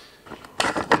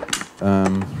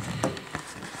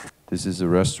 This is a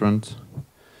restaurant,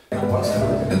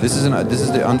 and this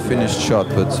is the unfinished shot.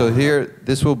 But so here,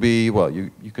 this will be, well,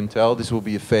 you can tell this will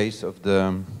be a face of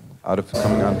the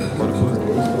coming out of the photo booth.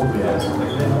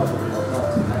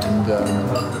 And,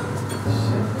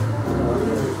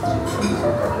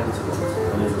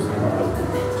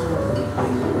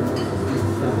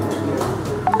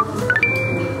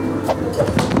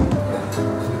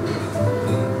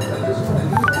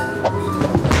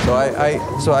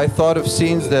 So I thought of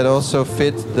scenes that also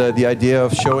fit the idea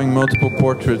of showing multiple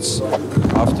portraits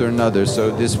after another.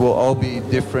 So this will all be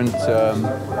different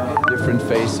different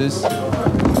faces.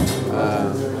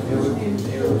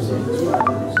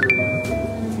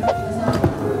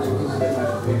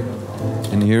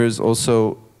 And here is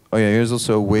also, oh yeah, here's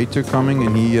also a waiter coming,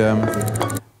 and he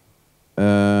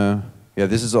yeah,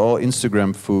 this is all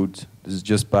Instagram food. This is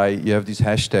just by, you have these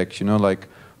hashtags, you know, like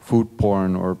food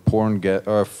porn or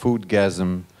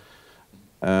foodgasm,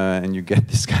 and you get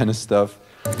this kind of stuff,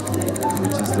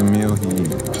 which is the meal he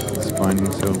is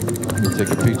finding. So you take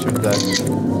a picture of that.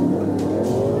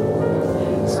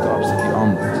 It stops at the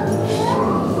omelet.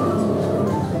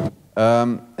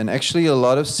 And actually, a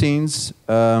lot of scenes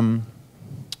in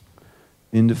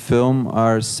the film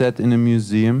are set in a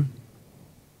museum.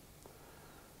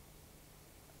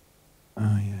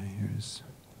 Oh yeah, here's.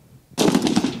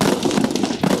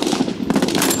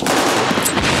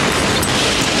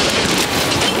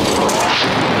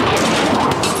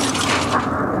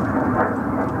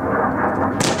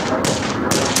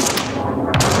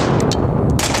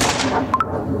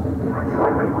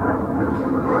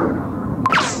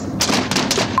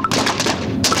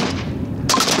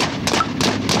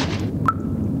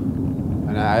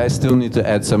 I still need to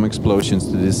add some explosions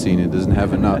to this scene. It doesn't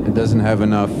have enough. It doesn't have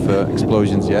enough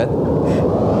explosions yet.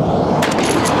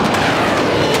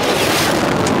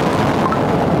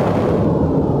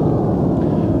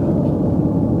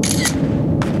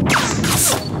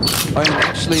 And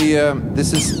actually,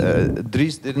 this is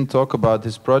Dries didn't talk about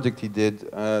this project he did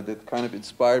that kind of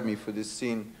inspired me for this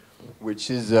scene,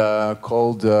 which is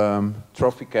called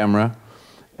Trophy Camera.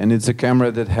 And it's a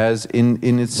camera that has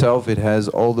in itself, it has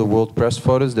all the world press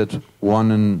photos that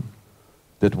won an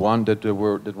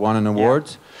award.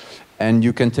 Yeah. And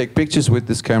you can take pictures with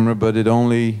this camera, but it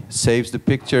only saves the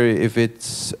picture if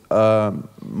it's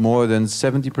more than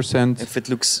 70%. If it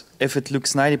looks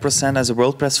 90% as a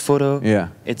world press photo, yeah,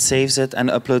 it saves it and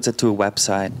uploads it to a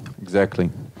website. Exactly.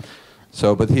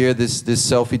 So, but here this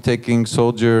selfie-taking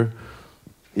soldier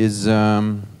is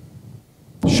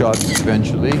shot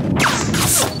eventually.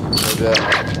 But,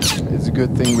 it's a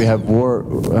good thing we have war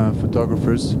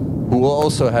photographers. who will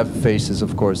also have faces,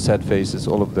 of course, sad faces,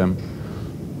 all of them.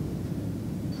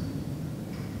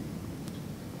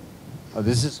 Oh,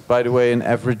 this is, by the way, an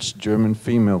average German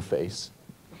female face.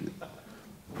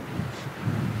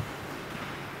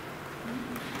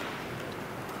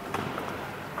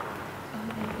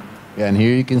 Yeah, and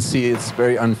here you can see it's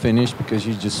very unfinished because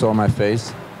you just saw my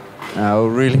face. I'll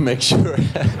really make sure,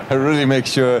 I really make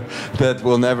sure that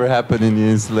will never happen in the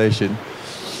installation.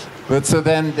 But so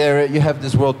then there you have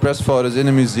this World Press photos in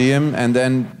a museum, and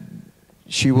then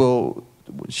she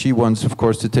wants, of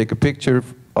course, to take a picture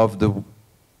of the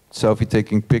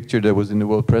selfie-taking picture that was in the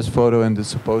World Press photo, and the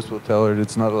supposed will tell her that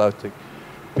it's not allowed to take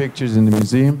pictures in the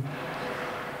museum.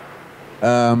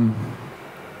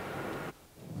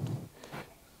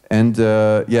 And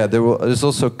yeah, there's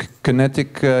also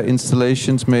kinetic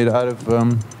installations made out of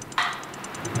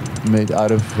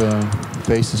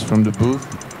faces from the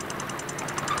booth.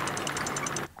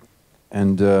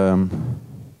 And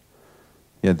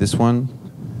yeah, this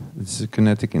is a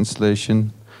kinetic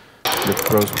installation that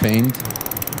throws paint.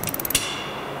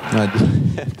 No,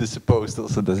 the supposed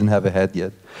also doesn't have a head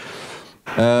yet.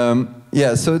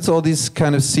 Yeah, so it's all these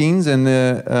kind of scenes, and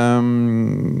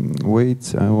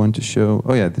wait, I want to show.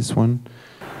 Oh yeah, this one.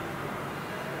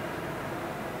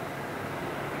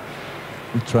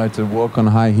 We try to walk on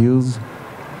high heels.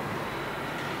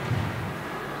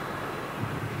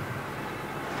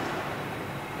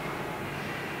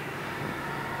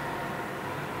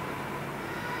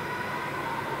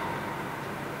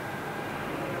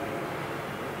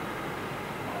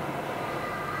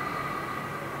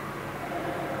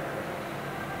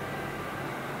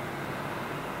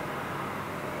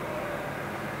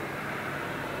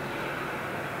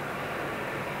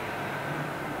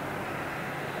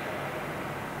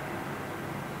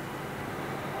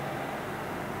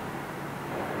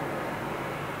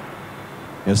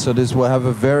 Yeah, so this will have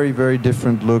a very, very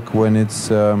different look when it's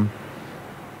when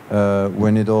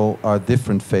it all are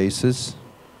different faces.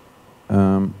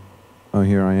 Oh,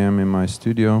 here I am in my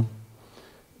studio.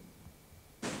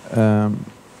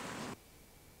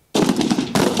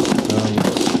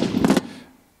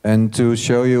 And to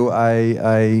show you,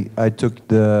 I took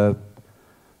the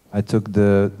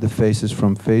faces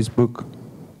from Facebook.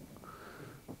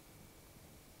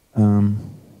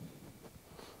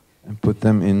 And put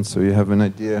them in so you have an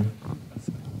idea.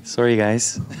 Sorry,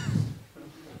 guys.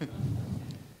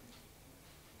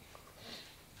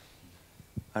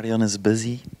 Arjan is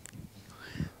busy.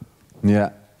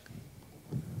 Yeah.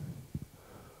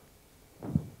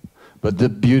 But the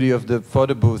beauty of the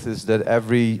photo booth is that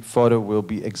every photo will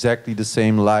be exactly the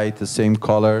same light, the same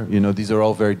color. You know, these are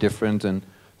all very different, and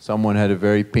someone had a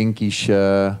very pinkish,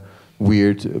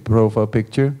 weird profile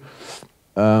picture.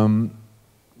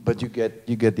 But you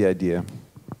get the idea.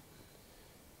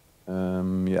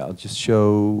 Yeah, I'll just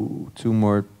show two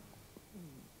more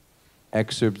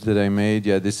excerpts that I made.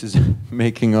 Yeah, this is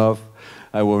making of.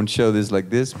 I won't show this like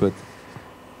this, but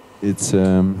it's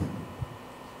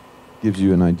gives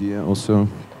you an idea also.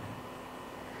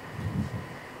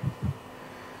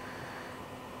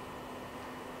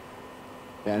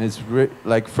 And it's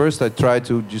like first I tried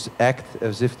to just act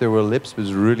as if there were lips, but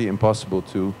it's really impossible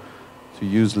to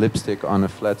use lipstick on a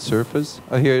flat surface.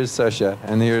 Oh, here is Sacha,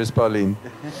 and here is Pauline.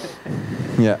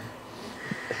 Yeah.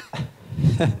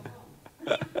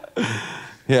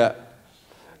 Yeah.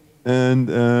 And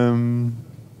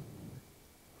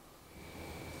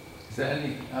is there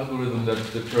any algorithm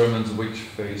that determines which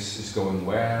face is going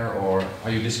where, or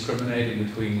are you discriminating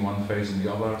between one face and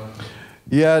the other?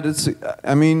 Yeah, that's.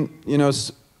 I mean, you know,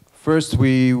 first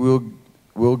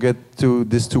we'll get to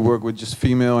this to work with just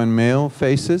female and male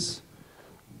faces.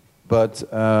 But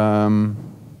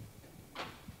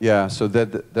yeah, so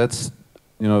that's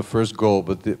you know first goal.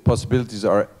 But the possibilities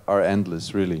are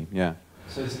endless, really. Yeah.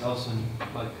 So it's also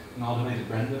like an automated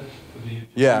render.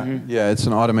 Yeah, yeah, it's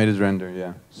an automated render.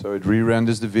 Yeah, so it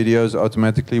re-renders the videos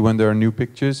automatically when there are new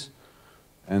pictures,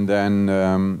 and then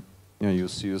you know, you'll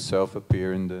see yourself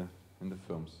appear in the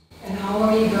films. And how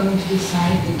are you going to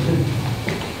decide that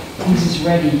this is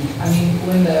ready? I mean,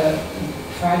 when the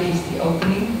Friday is the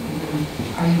opening.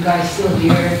 Are you guys still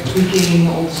here tweaking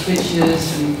all the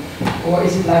switches, or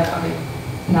is it like, okay,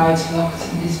 now it's locked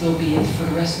and this will be it for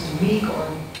the rest of the week? Or?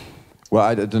 Well,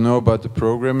 I don't know about the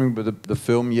programming, but the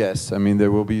film, yes. I mean,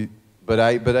 there will be, but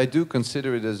I do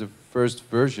consider it as a first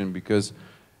version because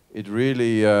it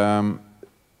really.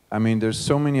 I mean, there's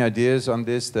so many ideas on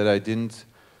this that I didn't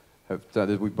have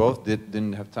that we both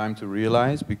didn't have time to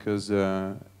realize because.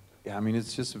 Yeah, I mean,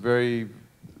 it's just very.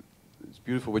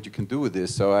 Beautiful what you can do with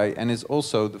this. So and it's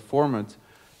also the format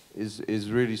is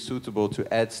really suitable to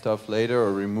add stuff later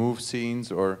or remove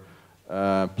scenes or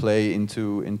play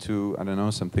into I don't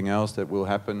know, something else that will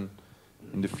happen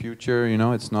in the future. You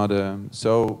know, it's not a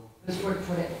so. For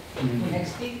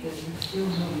next week, the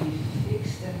films will be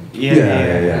fixed. And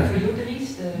Yeah. For you,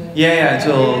 Dries, it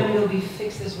will be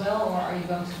fixed as well, or are you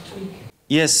going to tweak?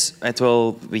 Yes, it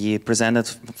will be presented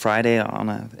Friday on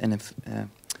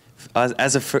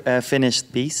as a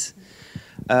finished piece.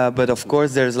 But of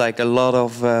course, there's like a lot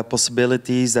of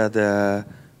possibilities that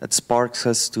sparks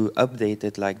us to update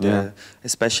it, like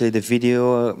especially the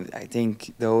video. I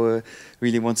think Douwe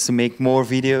really wants to make more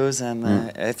videos, and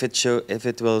if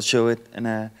it will show it in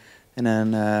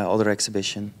an other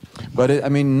exhibition. But I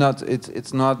mean,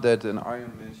 it's not that, and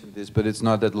Arjen mentioned this, but it's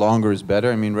not that longer is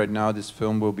better. I mean, right now this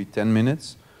film will be 10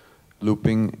 minutes,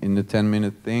 looping in the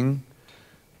 10-minute thing.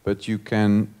 But you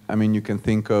can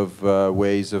think of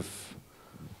ways of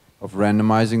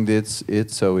randomizing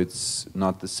it so it's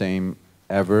not the same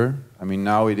ever. I mean,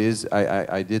 now it is.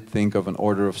 I did think of an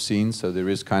order of scenes, so there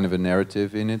is kind of a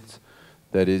narrative in it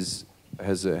that has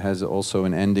also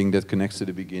an ending that connects to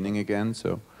the beginning again.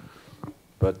 So,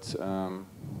 but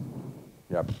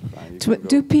yeah.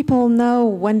 Do people know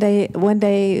when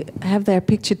they have their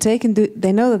picture taken? Do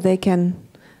they know that they can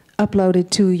upload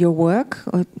it to your work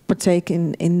or partake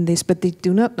in this, but they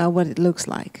do not know what it looks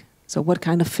like? So, what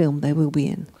kind of film they will be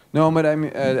in? No, but I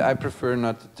mean, I prefer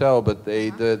not to tell. But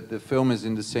the film is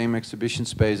in the same exhibition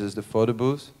space as the photo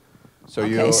booth. So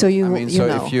if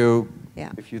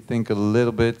you think a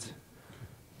little bit,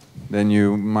 then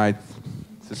you might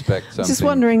suspect something. Just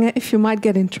wondering if you might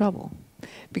get in trouble,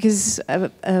 because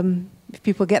if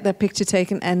people get their picture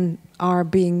taken and are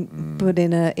being put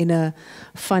in a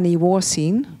funny war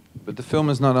scene. But the film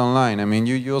is not online. I mean,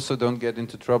 you also don't get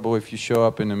into trouble if you show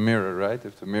up in a mirror, right?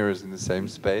 If the mirror is in the same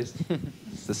space.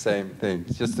 It's the same thing.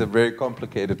 It's just a very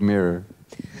complicated mirror.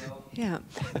 Yeah.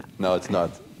 No, it's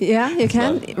not. Yeah, you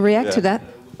can react to that.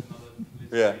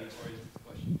 Yeah.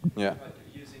 Yeah.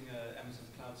 Using Amazon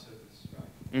Cloud Service, right?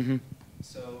 Mm-hmm.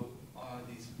 So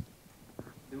these.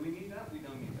 Do we need that? We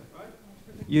don't need that, right?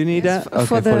 You need that? Okay,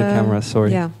 for the camera.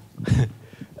 Sorry. Yeah.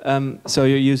 So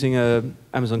you're using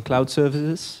Amazon Cloud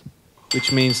Services,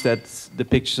 which means that the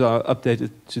pictures are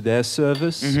updated to their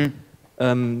service.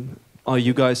 Mm-hmm. Are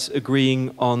you guys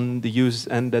agreeing on the use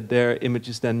and that their image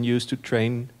is then used to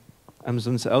train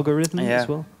Amazon's algorithm as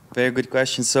well? Very good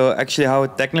question. So actually how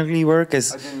it technically works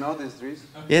is... I didn't know this, Dries.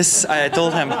 Yes, I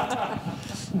told him.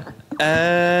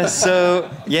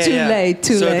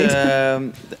 Too late.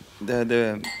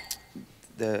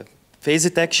 The face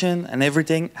detection and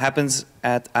everything happens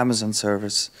at Amazon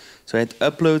servers. So it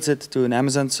uploads it to an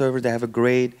Amazon server. They have a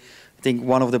great, I think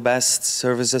one of the best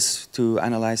services to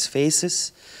analyze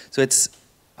faces. So it's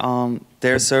on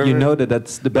their server. You know that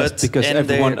that's the best because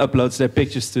everyone uploads their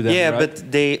pictures to them. Yeah, right?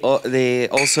 but they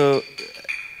also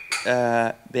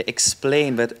they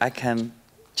explain, but I can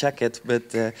check it. But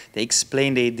they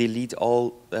explain they delete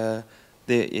all the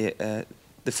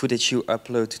footage you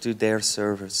upload to their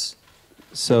servers.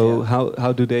 So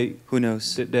how do they? Who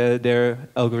knows? Their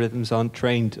algorithms aren't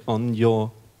trained on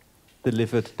your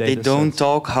delivered data. They don't sets.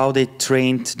 talk how they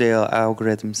trained their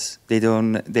algorithms. They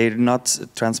don't. They're not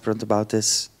transparent about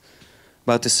this,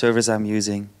 about the service I'm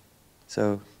using.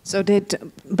 So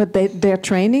they're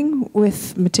training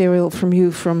with material from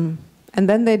you and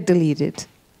then they delete it,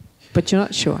 but you're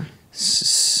not sure.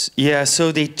 Yeah,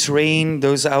 so they train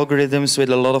those algorithms with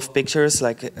a lot of pictures,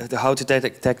 like how to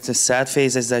detect a sad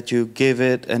face is that you give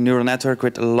it a neural network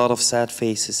with a lot of sad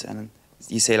faces, and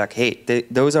you say like, hey,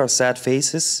 those are sad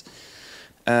faces,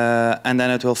 and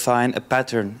then it will find a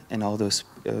pattern in all those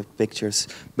pictures.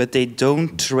 But they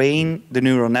don't train the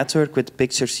neural network with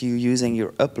pictures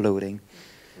you're uploading.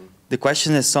 The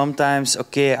question is sometimes,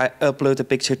 okay, I upload a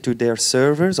picture to their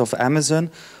servers of Amazon,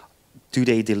 do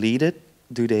they delete it?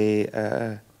 Do they?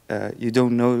 You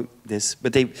don't know this,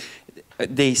 but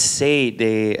they say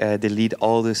they delete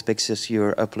all those pictures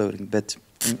you're uploading, but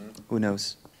who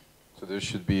knows? So there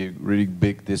should be a really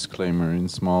big disclaimer in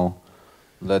small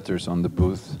letters on the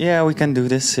booth. Yeah, we can do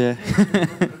this. Yeah.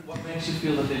 What makes you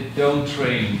feel that they don't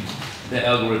train the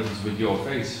algorithms with your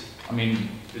face? I mean,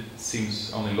 it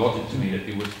seems only logic to me that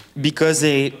they would. Because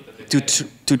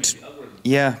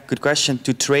yeah, good question.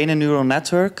 To train a neural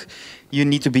network, you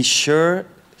need to be sure.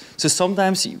 So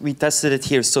sometimes we tested it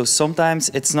here. So sometimes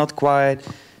it's not quite.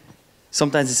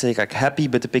 Sometimes it's like happy,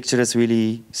 but the picture is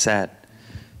really sad.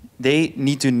 They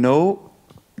need to know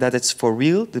that it's for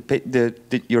real.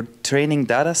 Your training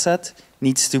data set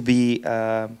needs to be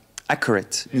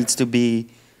accurate. Yeah. Needs to be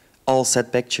all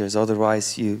sad pictures.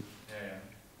 Otherwise, you. Yeah.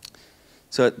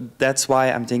 So that's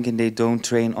why I'm thinking they don't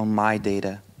train on my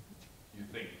data. You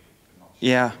think?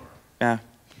 Yeah, yeah.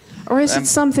 Or is it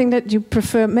something that you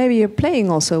prefer? Maybe you're playing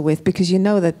also with, because you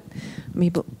know that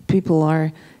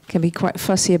people can be quite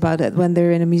fussy about it when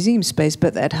they're in a museum space,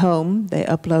 but at home they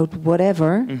upload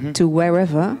whatever to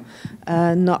wherever,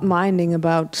 not minding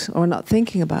about or not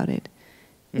thinking about it.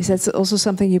 Is that also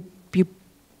something you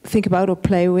think about or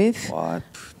play with? Well, I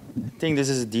think this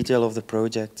is a detail of the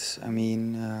project. I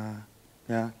mean,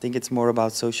 yeah, I think it's more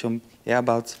about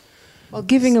Well,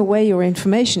 giving away your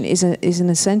information is an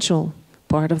essential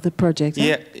part of the project.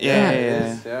 Huh?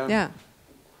 Yeah.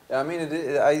 I mean,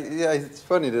 it's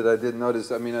funny that I didn't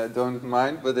notice. I mean, I don't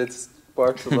mind, but it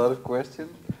sparks a lot of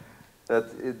questions.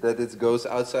 That it goes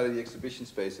outside of the exhibition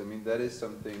space. I mean, that is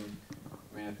something.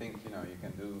 I mean, I think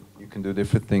you can do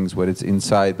different things when it's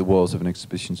inside the walls of an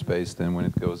exhibition space than when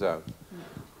it goes out.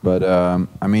 But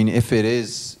I mean, if it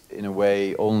is in a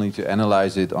way only to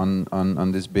analyze it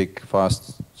on this big,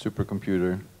 fast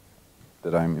supercomputer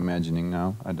that I'm imagining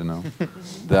now, I don't know,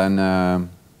 then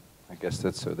I guess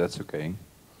that's okay.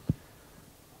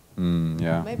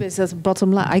 Yeah. Maybe it's the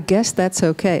bottom line. I guess that's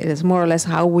okay. It's more or less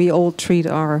how we all treat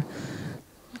our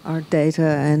data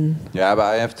and. Yeah, but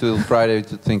I have till Friday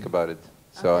to think about it,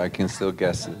 so I can still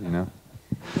guess it, you know.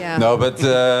 Yeah. No, but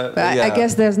yeah. I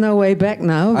guess there's no way back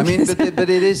now. I mean, but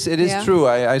it is Yeah. true.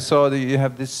 I saw that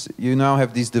you now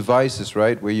have these devices,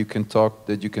 right, where you can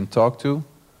talk to.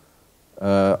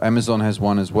 Amazon has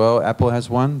one as well. Apple has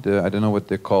one. I don't know what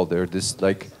they're called. They're this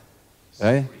like,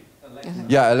 eh?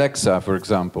 Yeah, Alexa, for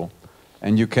example.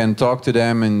 And you can talk to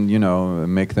them and, you know,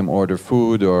 make them order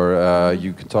food, or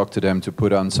you can talk to them to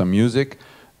put on some music.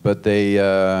 But they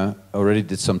already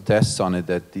did some tests on it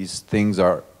that these things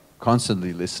are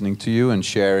constantly listening to you and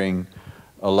sharing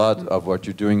a lot of what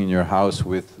you're doing in your house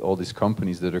with all these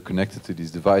companies that are connected to these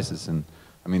devices. And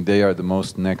I mean, they are the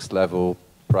most next level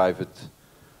private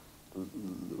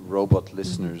robot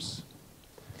listeners.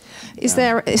 Is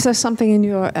there something in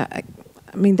your?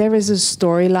 I mean, there is a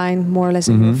storyline more or less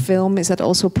in your film. Is that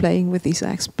also playing with these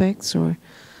aspects, or?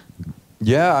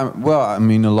 Yeah, well, I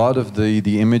mean, a lot of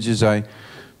the images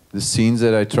the scenes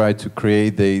that I try to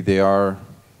create, they are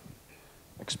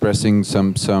expressing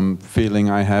some feeling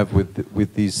I have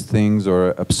with these things,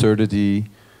 or absurdity.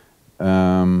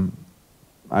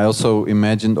 I also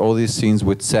imagined all these scenes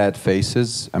with sad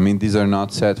faces. I mean, these are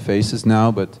not sad faces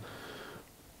now, but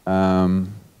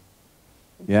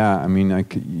yeah, I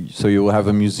mean, so you will have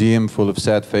a museum full of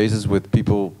sad faces with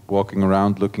people walking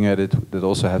around looking at it that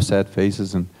also have sad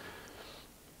faces, and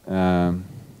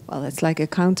well, it's like a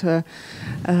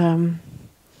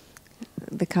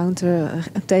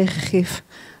tegengif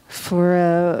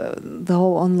for the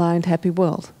whole online happy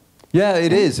world. Yeah,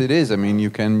 it is. It is. I mean,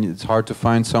 it's hard to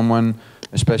find someone,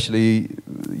 especially,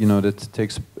 you know, that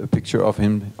takes a picture of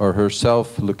him or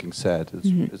herself looking sad.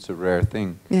 It's a rare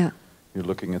thing. Yeah. You're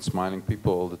looking at smiling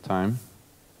people all the time.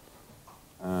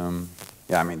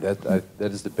 Yeah, I mean,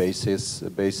 that is the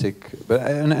basic. But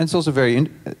and it's also very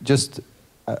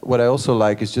what I also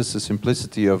like is just the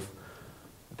simplicity of.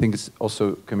 I think it's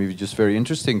also can be just very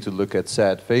interesting to look at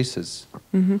sad faces.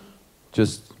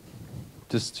 Just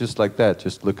like that.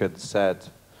 Just look at the sad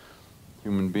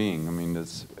human being. I mean,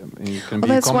 that's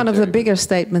one of the bigger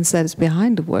statements that is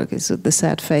behind the work. Is that the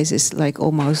sad face is like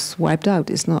almost wiped out.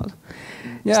 It's not.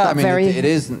 Yeah, I mean, it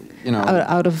is. You know,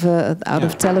 out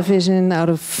of television, out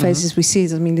of faces we see.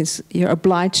 I mean, you're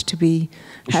obliged to be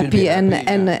happy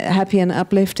and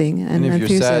uplifting and if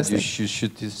enthusiastic. you're sad, you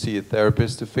should see a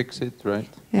therapist to fix it, right?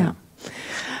 Yeah.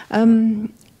 I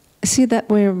see that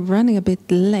we're running a bit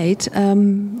late.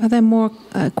 Are there more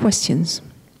questions?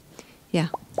 Yeah.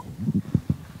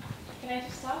 Can I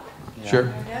just talk? Sure.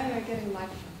 Yeah, you're getting live.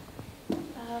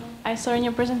 I saw in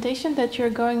your presentation that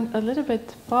you're going a little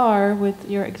bit far with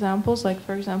your examples, like,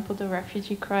 for example, the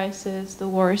refugee crisis, the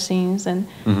war scenes, and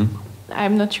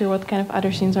I'm not sure what kind of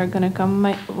other scenes are going to come.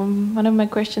 One of my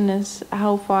questions is,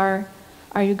 how far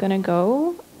are you going to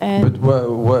go? And but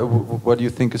what do you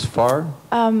think is far?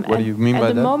 What do you mean by that?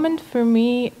 At the moment, for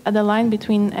me, the line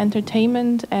between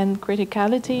entertainment and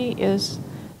criticality is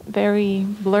very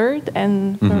blurred,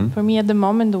 and for me at the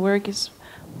moment, the work is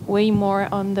way more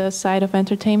on the side of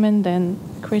entertainment than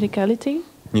criticality.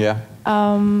 Yeah.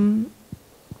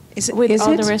 With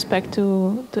all the respect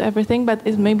to everything, but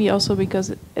it may be also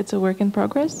because it's a work in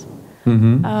progress.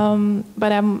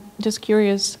 But I'm just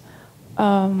curious,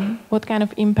 what kind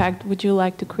of impact would you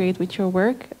like to create with your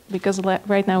work? Because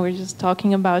right now we're just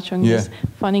talking about showing these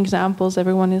fun examples,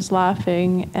 everyone is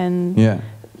laughing, and... Yeah.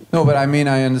 No, but I mean,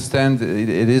 I understand it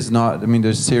is not, I mean,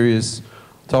 there's serious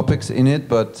topics in it,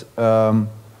 but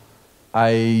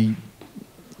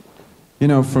you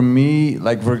know, for me,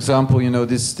 like for example, you know,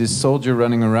 this soldier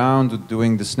running around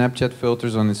doing the Snapchat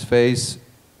filters on his face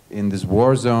in this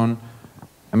war zone.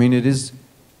 I mean, it is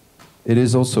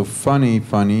also funny,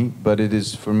 but it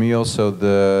is for me also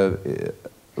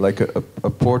like a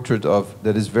portrait of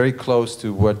that is very close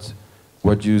to what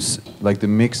you like, the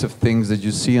mix of things that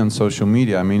you see on social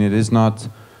media. I mean, it is not.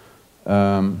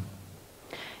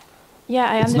 Yeah,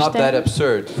 I understand. It's not that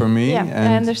absurd for me. Yeah, and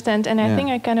I understand, and I think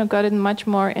I kind of got it much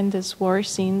more in this war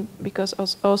scene because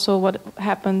also what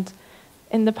happened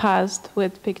in the past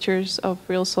with pictures of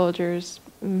real soldiers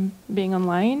being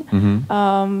online.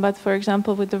 Mm-hmm. But for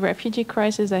example, with the refugee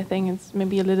crisis, I think it's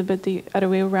maybe a little bit the other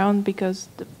way around because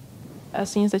the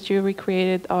scenes that you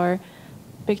recreated are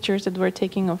pictures that were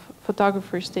taken of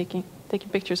photographers taking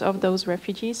pictures of those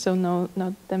refugees. So not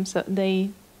they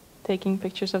taking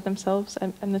pictures of themselves.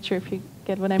 I'm not sure if you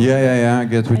get what I mean. Yeah, I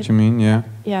get what you mean, yeah.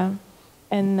 Yeah,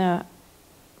 and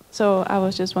so I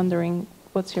was just wondering,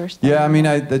 what's your style? Yeah, I mean,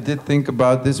 I did think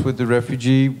about this with the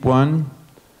refugee one,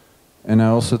 and I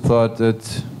also thought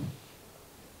that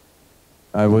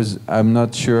I'm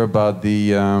not sure about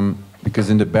the,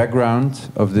 because in the background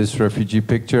of this refugee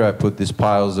picture, I put these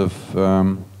piles of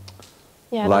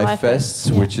life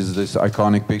vests, which is this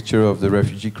iconic picture of the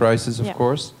refugee crisis, of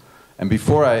course. And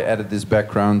before I added this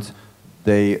background,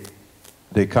 they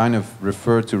kind of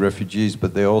referred to refugees,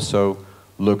 but they also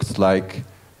looked like,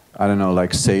 I don't know,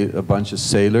 like a bunch of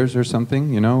sailors or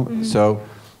something, you know? Mm-hmm. So,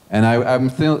 and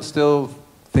I'm still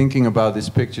thinking about these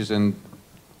pictures and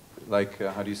like,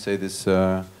 how do you say this,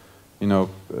 you know,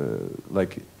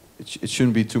 like it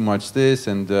shouldn't be too much this,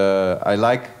 and I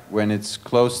like when it's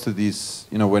close to these,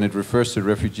 you know, when it refers to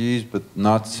refugees, but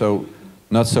not so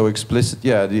explicit.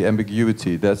 Yeah, the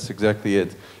ambiguity, that's exactly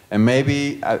it. And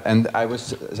maybe,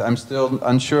 I'm still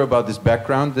unsure about this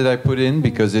background that I put in,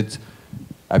 because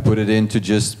I put it in to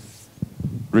just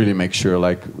really make sure,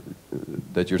 like,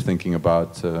 that you're thinking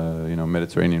about, you know,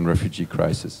 Mediterranean refugee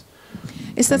crisis.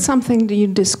 Is that something that you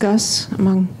discuss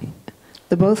among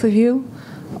the both of you,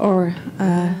 or?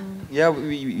 Yeah,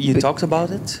 you talked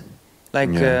about it.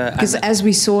 Like, because as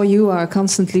we saw, you are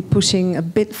constantly pushing a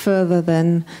bit further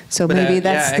than, so but maybe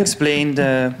that's I explained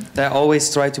that I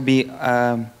always try to be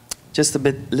just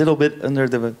little bit under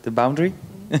the boundary,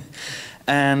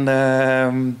 and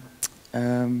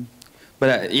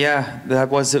but yeah,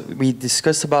 we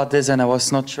discussed about this, and I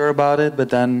was not sure about it, but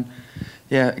then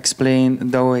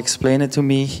Douwe explained it to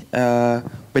me.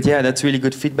 But yeah, that's really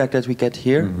good feedback that we get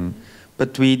here. Mm-hmm.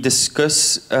 But we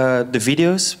discuss the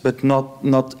videos, but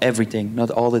not everything, not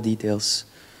all the details.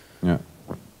 Yeah.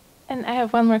 And I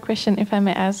have one more question, if I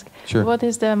may ask. Sure. What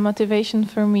is the motivation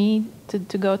for me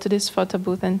to go to this photo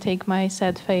booth and take my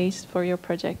sad face for your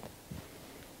project?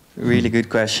 Really good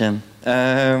question.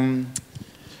 Why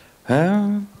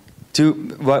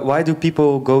do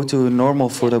people go to a normal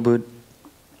photo booth?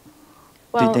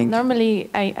 Well, normally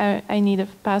I need a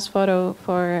pass photo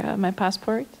for my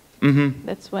passport. Mm-hmm.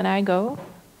 That's when I go,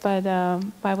 but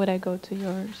why would I go to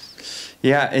yours?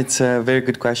 Yeah, it's a very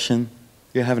good question.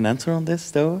 You have an answer on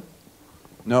this, though?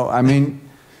 No, I mean,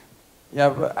 yeah,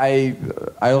 but I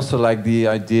also like the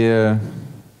idea.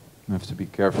 I have to be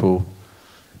careful.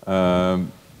 I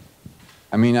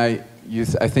mean, I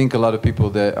think a lot of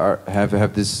people that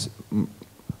have this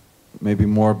maybe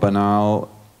more banal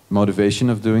motivation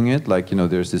of doing it. Like, you know,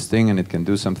 there's this thing and it can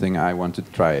do something. I want to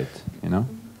try it. You know.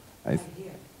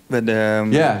 But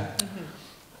yeah,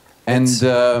 and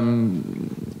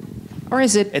or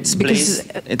is it because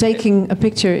taking a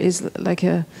picture is like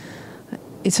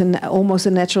almost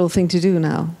a natural thing to do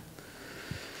now?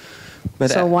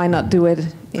 But so why not do it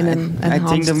in an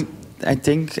enhanced? I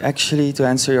think actually, to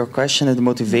answer your question, the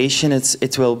motivation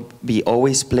it will be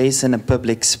always placed in a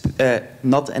public,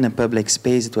 not in a public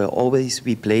space. It will always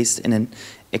be placed in an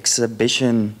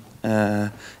exhibition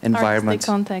environment. Artistic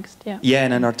context, yeah. Yeah,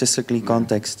 in an artistically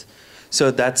context. So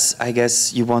that's, I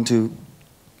guess, you want to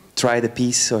try the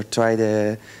piece or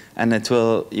and it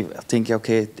will, you think,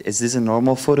 okay, is this a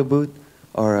normal photo booth?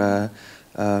 Or,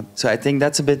 so I think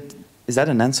that's a bit, is that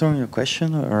an answer on your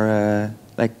question? Or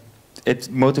like, it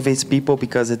motivates people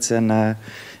because it's an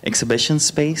exhibition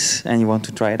space and you want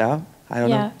to try it out? I don't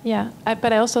know. Yeah.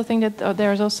 But I also think that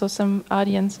there's also some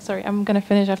audience. Sorry, I'm going to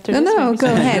finish after this. No, go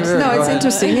ahead. No, it's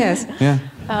interesting, yes.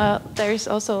 Yeah. There's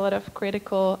also a lot of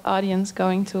critical audience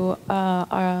going to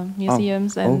our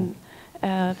museums and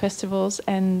festivals.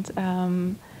 And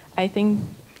I think,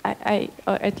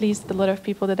 or at least a lot of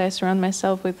people that I surround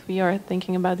myself with, we are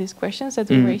thinking about these questions that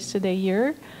we raised today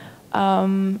here.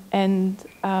 And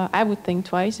I would think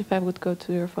twice if I would go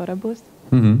to your photo booth.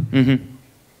 Mm-hmm. Mm-hmm.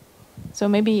 So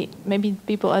maybe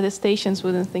people at the stations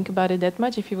wouldn't think about it that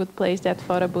much if you would place that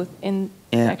photo booth in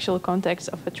the actual context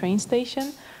of a train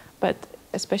station, but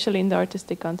especially in the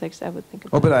artistic context, I would think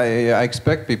about. Oh, but I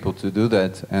expect people to do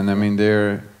that, and I mean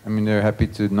they're happy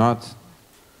to not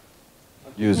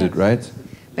use it, right?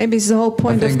 Maybe it's the whole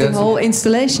point of the whole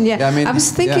installation. Yeah, I mean, I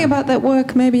was thinking about that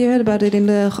work. Maybe you heard about it in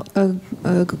the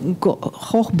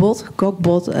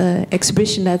Gogbot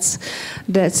exhibition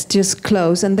that's just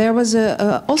closed, and there was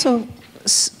also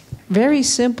very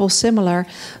simple, similar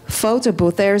photo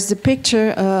booth. There's the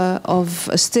picture of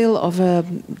a still of a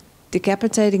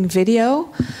decapitating video.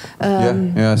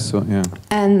 And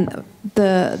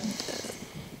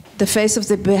the face of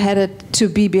the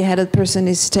beheaded person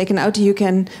is taken out. You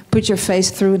can put your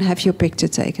face through and have your picture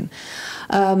taken.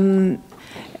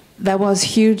 There was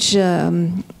huge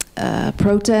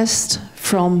protest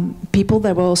from people.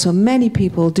 There were also many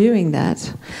people doing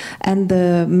that. And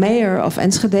the mayor of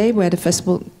Enschede, where the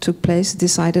festival took place,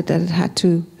 decided that it had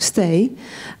to stay.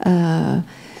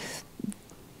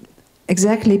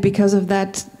 Exactly because of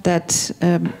that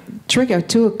trigger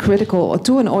to a critical, or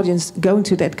to an audience going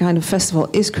to that kind of festival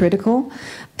is critical,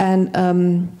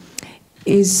 and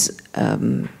is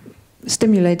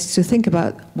stimulated to think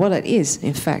about what it is,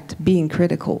 in fact, being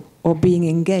critical or being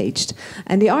engaged.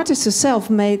 And the artist herself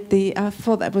made the, I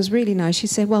thought that was really nice. She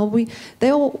said, well, we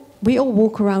all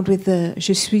walk around with the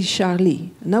Je suis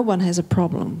Charlie. No one has a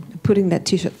problem putting that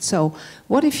t-shirt. So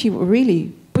what if you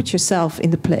really put yourself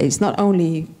in the place, not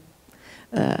only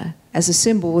as a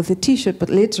symbol with a t-shirt, but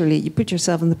literally you put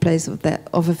yourself in the place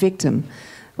of a victim.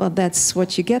 Well, that's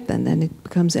what you get then, and it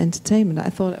becomes entertainment. I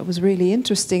thought it was really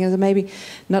interesting, and maybe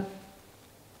not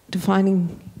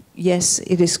defining, yes,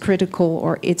 it is critical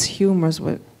or it's humorous,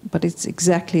 but it's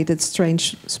exactly that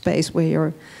strange space where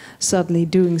you're suddenly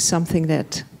doing something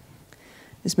that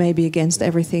is maybe against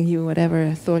everything you would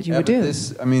ever thought you would do.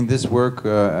 This work,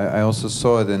 I also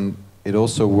saw it, and it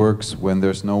also works when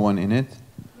there's no one in it.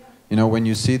 You know, when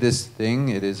you see this thing,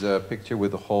 it is a picture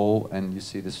with a hole, and you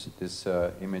see this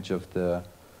image of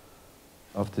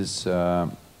this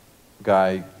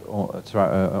guy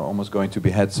almost going to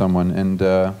behead someone. And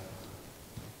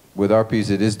with our piece,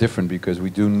 it is different because we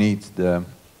do need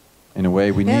in a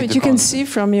way, we need. Yeah, but you can see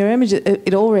from your image,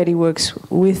 it already works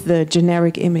with the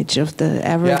generic image of the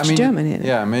average German.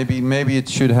 Yeah, maybe it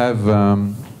should have.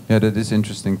 Yeah, that is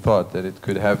interesting thought that it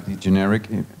could have the generic,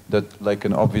 that like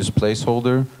an obvious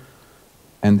placeholder.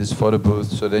 And this photo booth,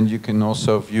 so then you can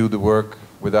also view the work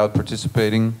without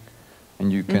participating,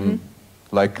 and you can,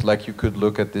 like you could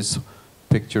look at this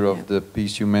picture of the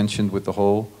piece you mentioned with the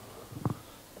hole.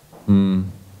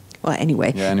 Well,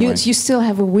 anyway, you still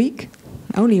have a week,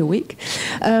 only a week,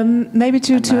 maybe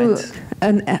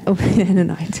and a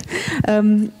night.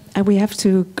 And we have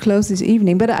to close this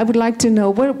evening, but I would like to know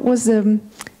what was the.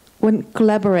 When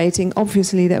collaborating,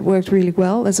 obviously that worked really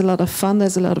well. There's a lot of fun,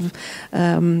 there's a lot of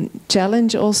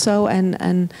challenge also,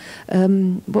 and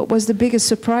what was the biggest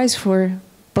surprise for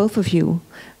both of you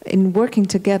in working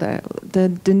together,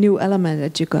 the new element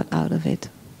that you got out of it?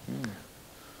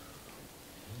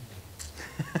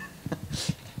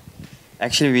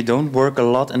 Actually, we don't work a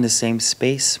lot in the same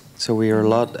space. So we are a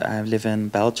lot, I live in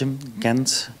Belgium,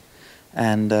 Ghent,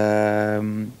 and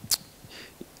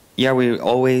yeah, we're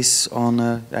always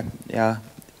on,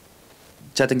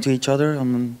 chatting to each other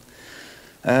on,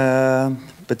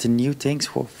 but the new things.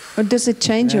 Or does it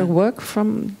change your work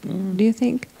from? Do you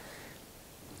think?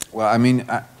 Well, I mean,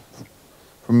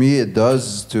 for me, it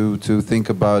does to think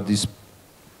about these.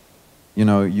 You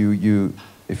know,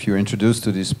 if you're introduced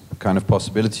to these kind of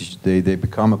possibilities, they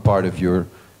become a part of your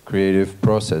creative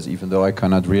process. Even though I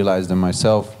cannot realize them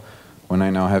myself. When I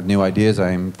now have new ideas,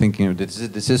 I'm thinking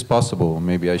this is possible.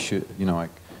 Maybe I should, you know,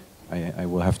 I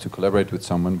will have to collaborate with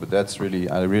someone. But that's really,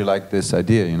 I really like this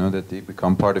idea, you know, that they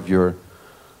become part of your.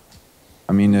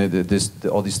 I mean,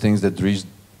 all these things that Dries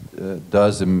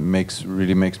does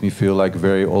really makes me feel like a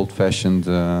very old-fashioned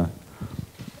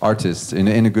artist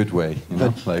in a good way, you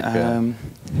know. But, like,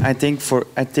 I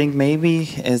think maybe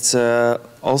it's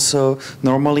also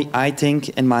normally I think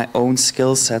in my own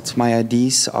skill set, my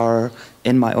ideas are.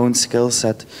 In my own skill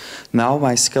set. Now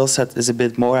my skill set is a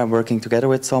bit more, I'm working together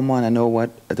with someone, I know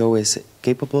what Douwe is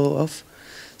capable of.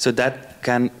 So that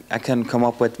I can come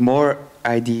up with more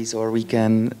ideas, or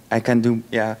I can do,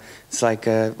 yeah, it's like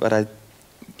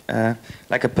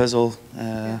like a puzzle.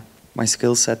 My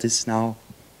skill set is now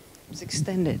it's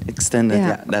extended. Extended,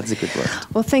 yeah, that's a good word.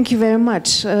 Well, thank you very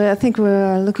much. I think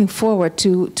we're looking forward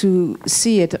to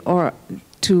see it, or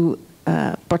to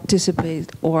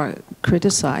participate or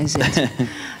criticize it,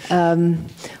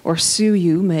 or sue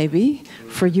you maybe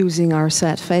for using our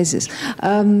sad faces.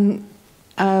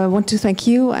 I want to thank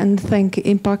you and thank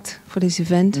IMPAKT for this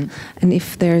event. And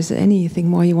if there's anything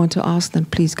more you want to ask, then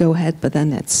please go ahead, but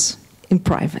then it's in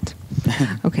private.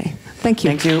 Okay, thank you.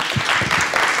 Thank you.